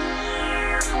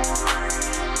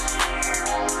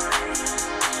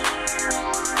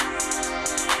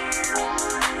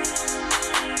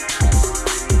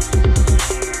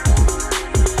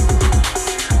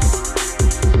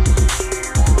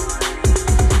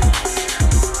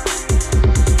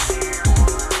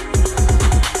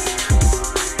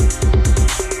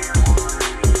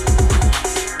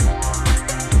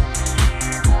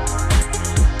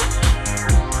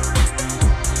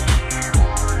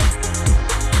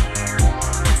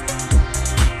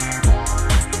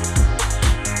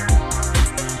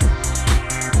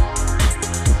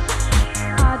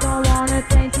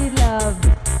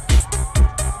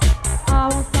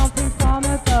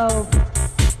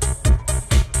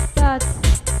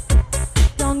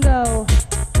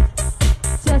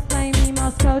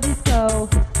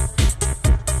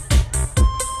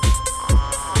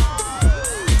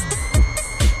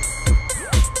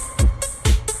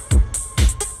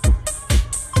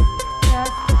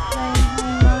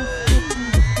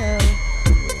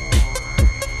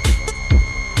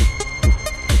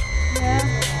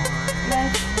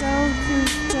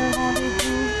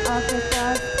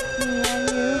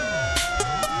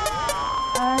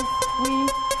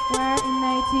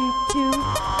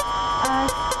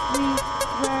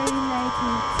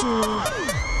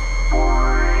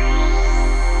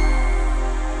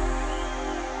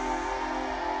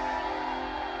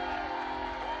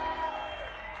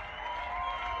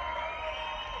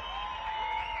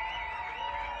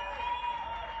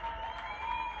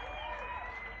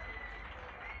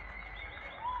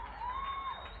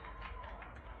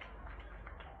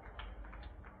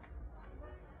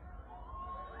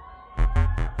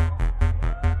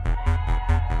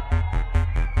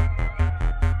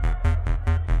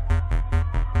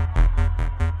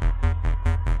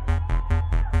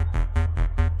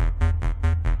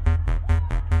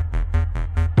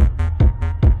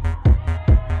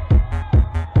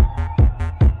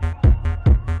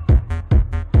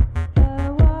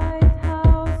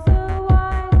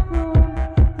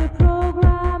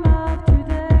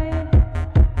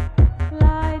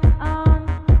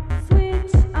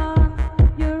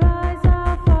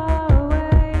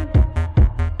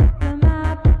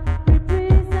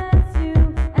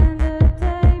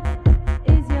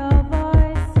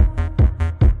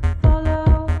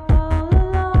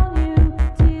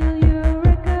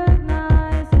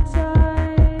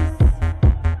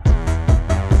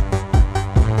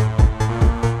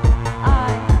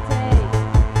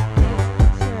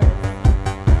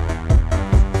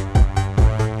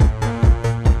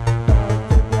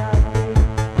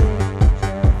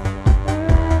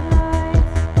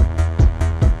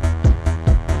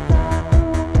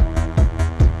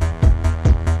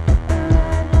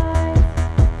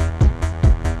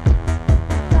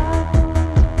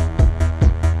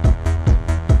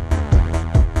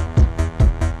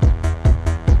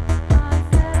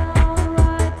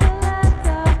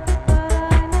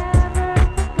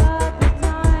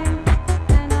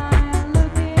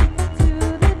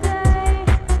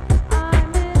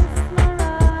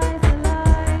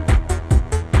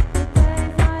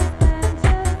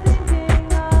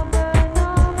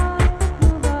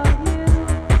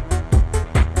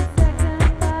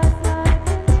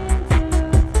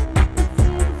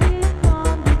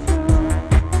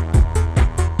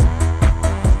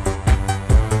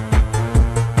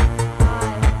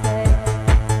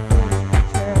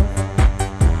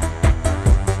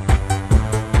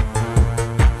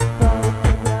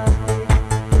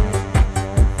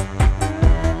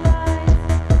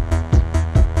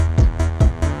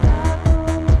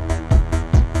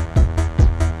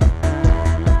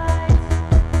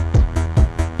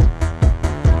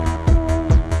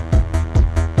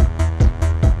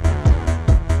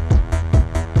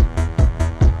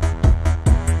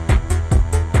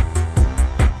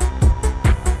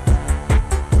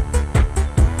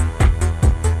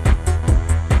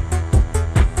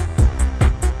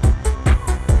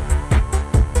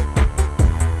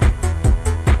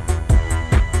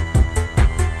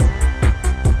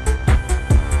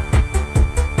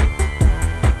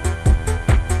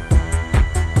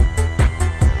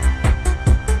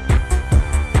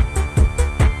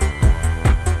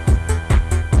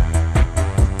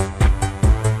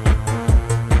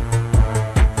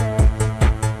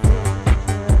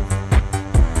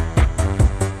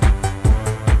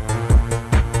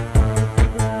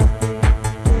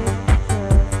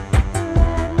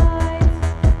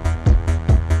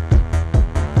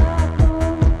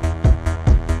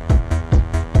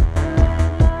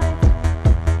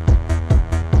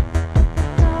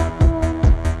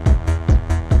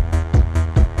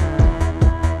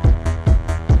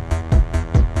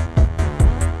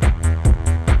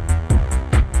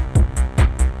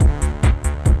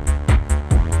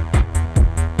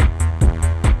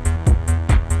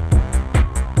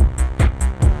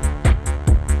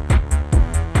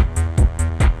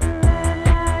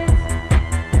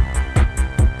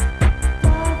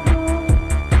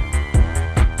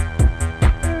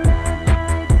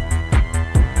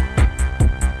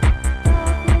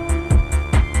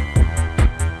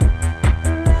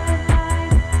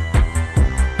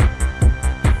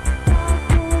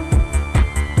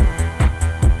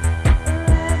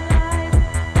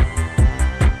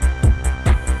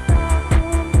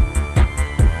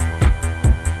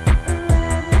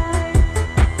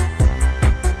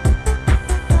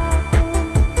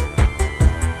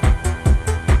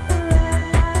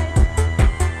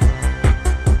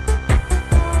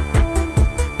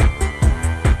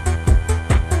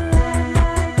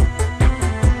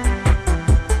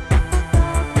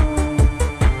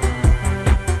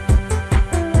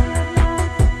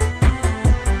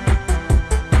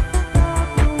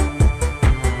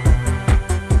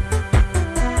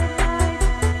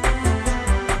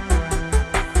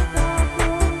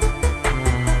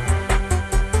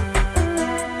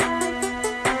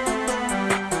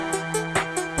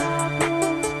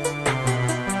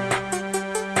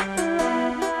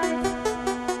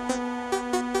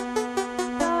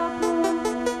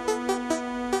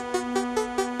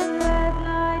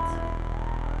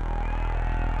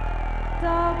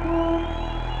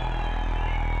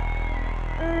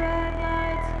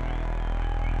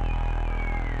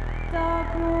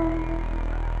 dark room,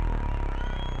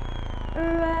 a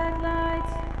red light,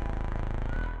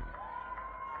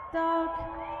 dark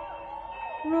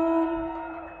room.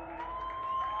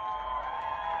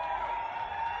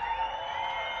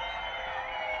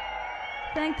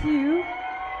 Thank you.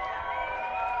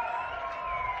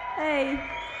 Hey,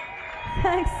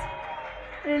 thanks,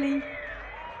 really.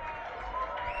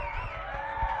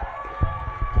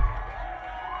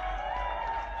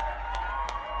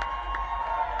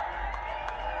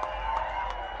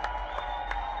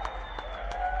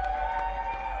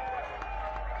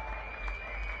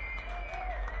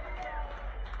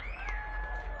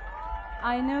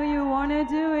 I know you want to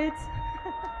do it.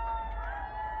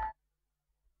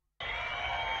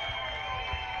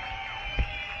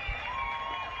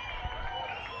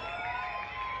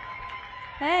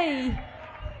 Hey.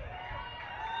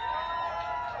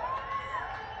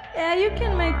 Yeah, you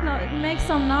can make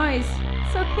some noise.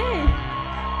 It's okay.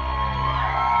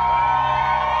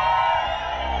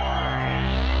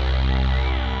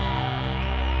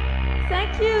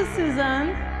 Thank you,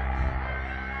 Susan.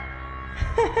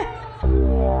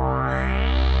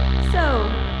 So,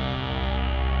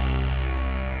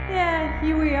 yeah,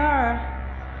 here we are.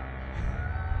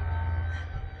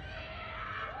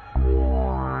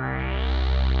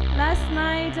 Last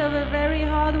night of a very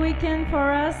hard weekend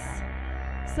for us.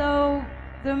 So,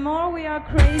 the more we are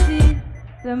crazy,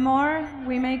 the more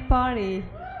we make party.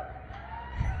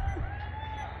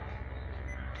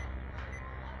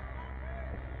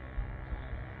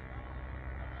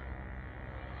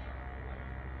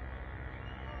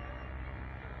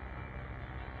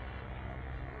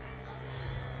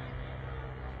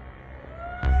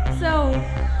 So,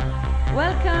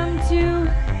 welcome to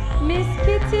Miss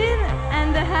Kittin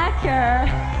and the Hacker.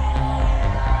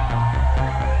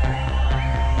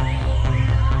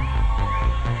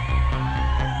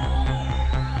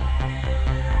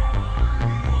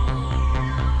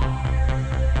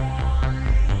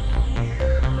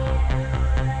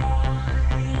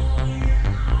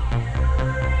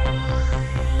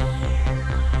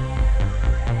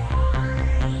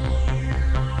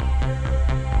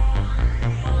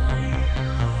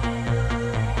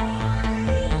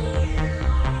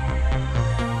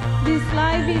 This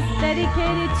live is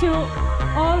dedicated to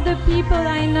all the people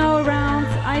I know around.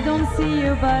 I don't see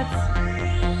you, but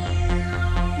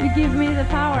you give me the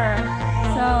power.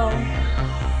 So,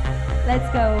 let's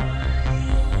go.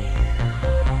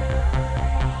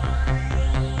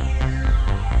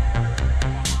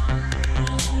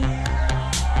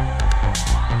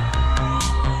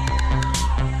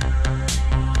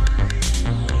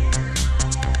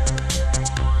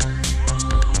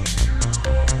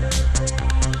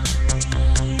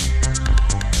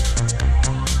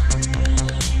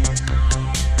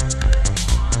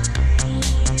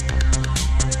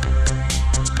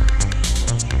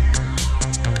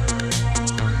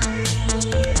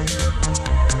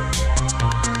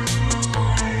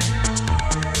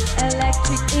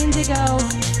 Indigo,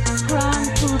 Grand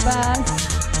Cubas,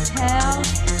 Hell,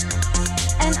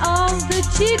 and all the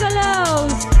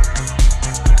gigolos.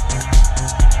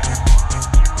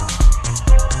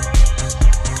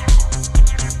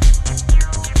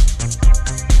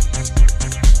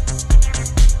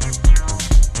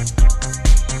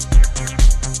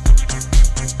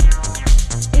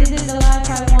 Is it the life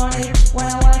I wanted when I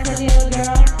was a little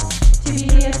girl? To be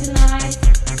here tonight,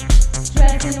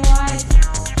 dressed in white,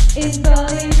 in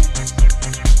Berlin,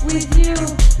 with you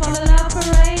for the love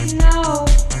parade? No,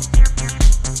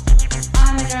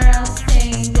 I'm a nurse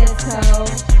singing disco.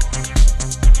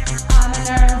 I'm a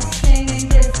nurse singing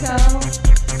disco.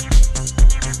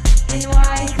 In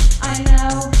white, I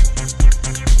know,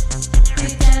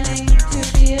 pretending to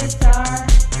be a star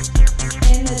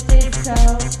in the disco.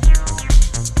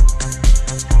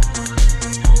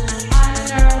 I'm a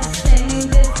nurse singing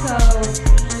disco.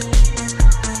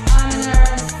 I'm a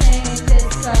nurse singing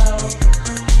disco.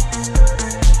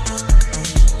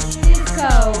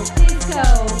 Disco, disco,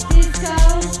 disco,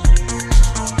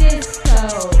 disco.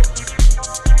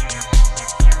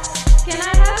 Can I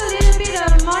have a little bit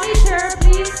of monitor,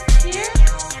 please, here?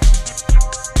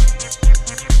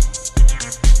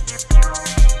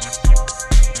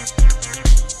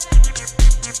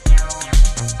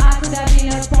 I could have been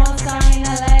a porn star in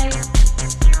LA.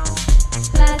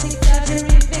 Plastic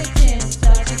surgery victim,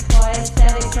 searching for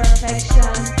aesthetic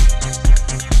perfection.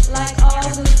 Like all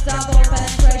those double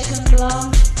penetration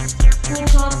blondes who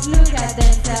can't look at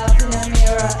themselves in a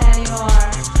mirror anymore.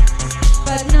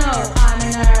 But no, I'm a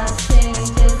nurse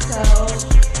singing disco.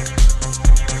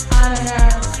 I'm a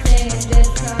nurse singing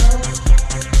disco.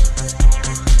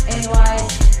 In white,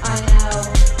 I know,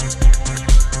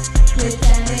 pretending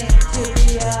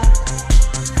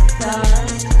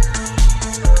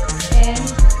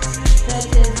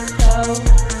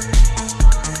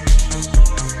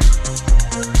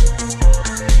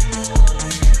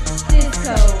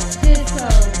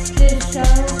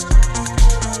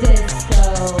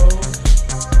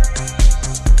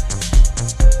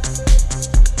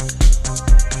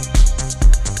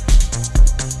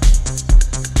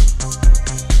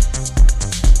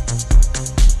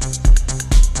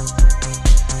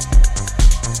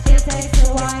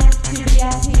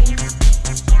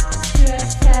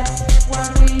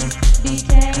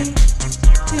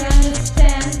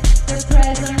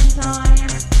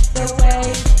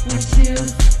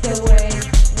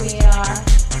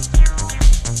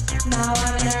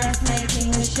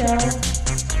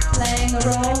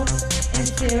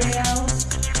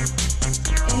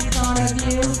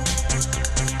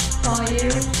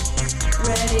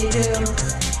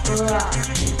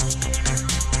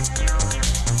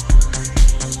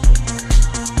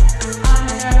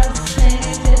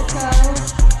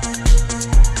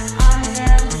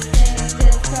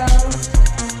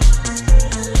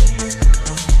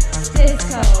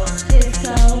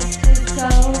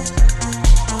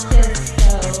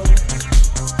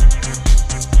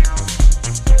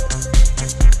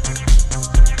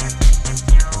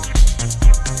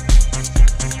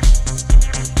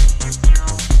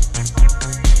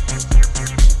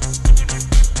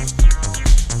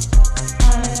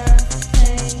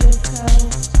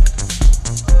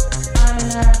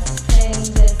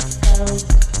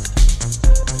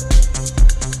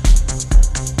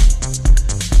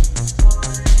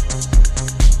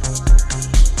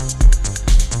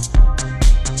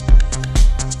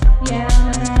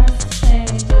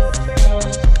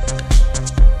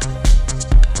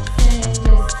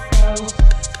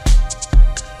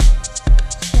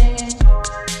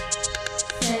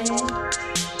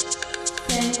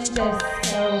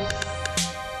disco.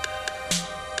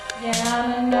 Yeah,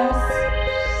 I'm a nurse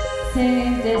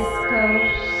singing disco,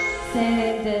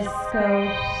 singing disco.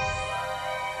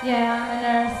 Yeah, I'm a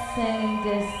nurse singing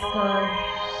disco.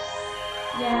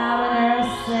 Yeah, I'm a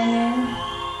nurse singing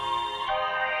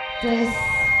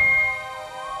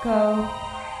disco,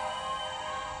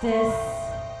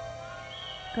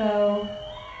 disco,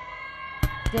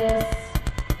 disco.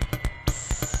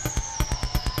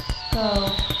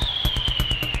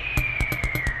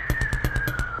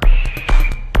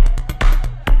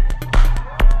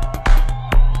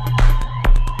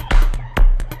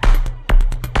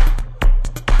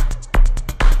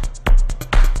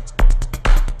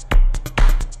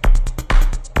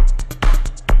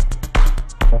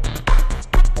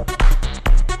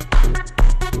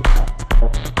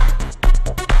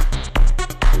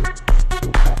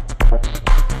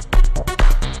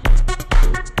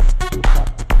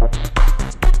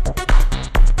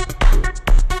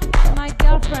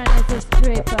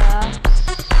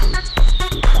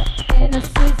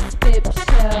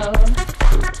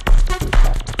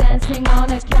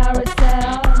 On a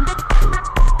carousel,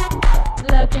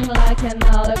 looking like an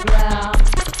hologram.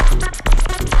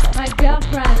 My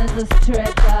girlfriend is a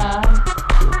stripper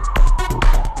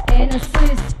in a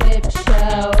Swiss peep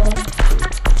show,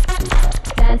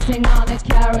 dancing on a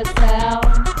carousel,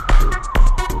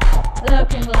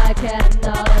 looking like an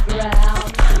hologram.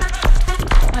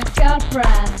 My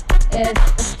girlfriend is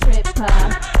a stripper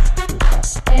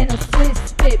in a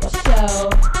Swiss peep show,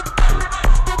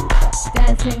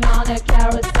 dancing on a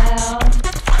carousel,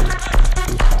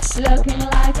 looking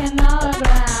like an hologram.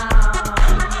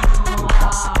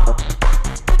 Wow.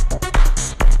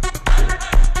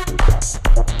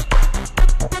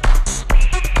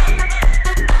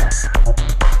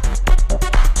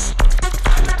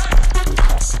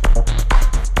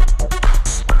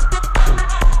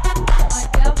 My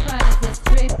girlfriend is a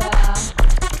stripper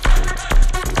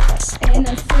in a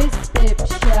Swiss peep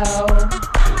show,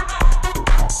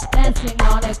 dancing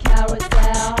on a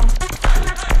carousel,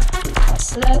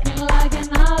 looking like an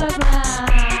hologram.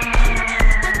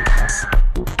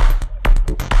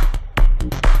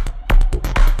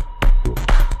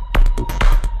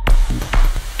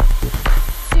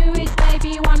 Do it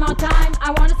baby one more time,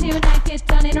 I wanna see you naked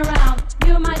turning around.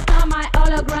 You might not my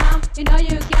hologram, you know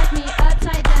you get me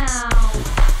upside down.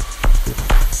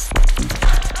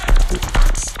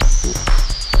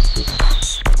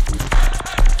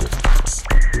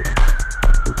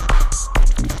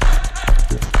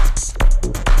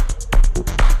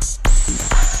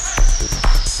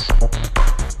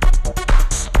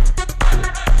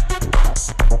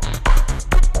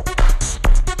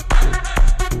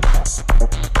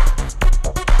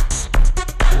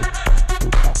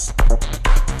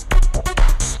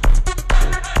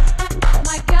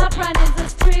 My girlfriend is a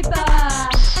stripper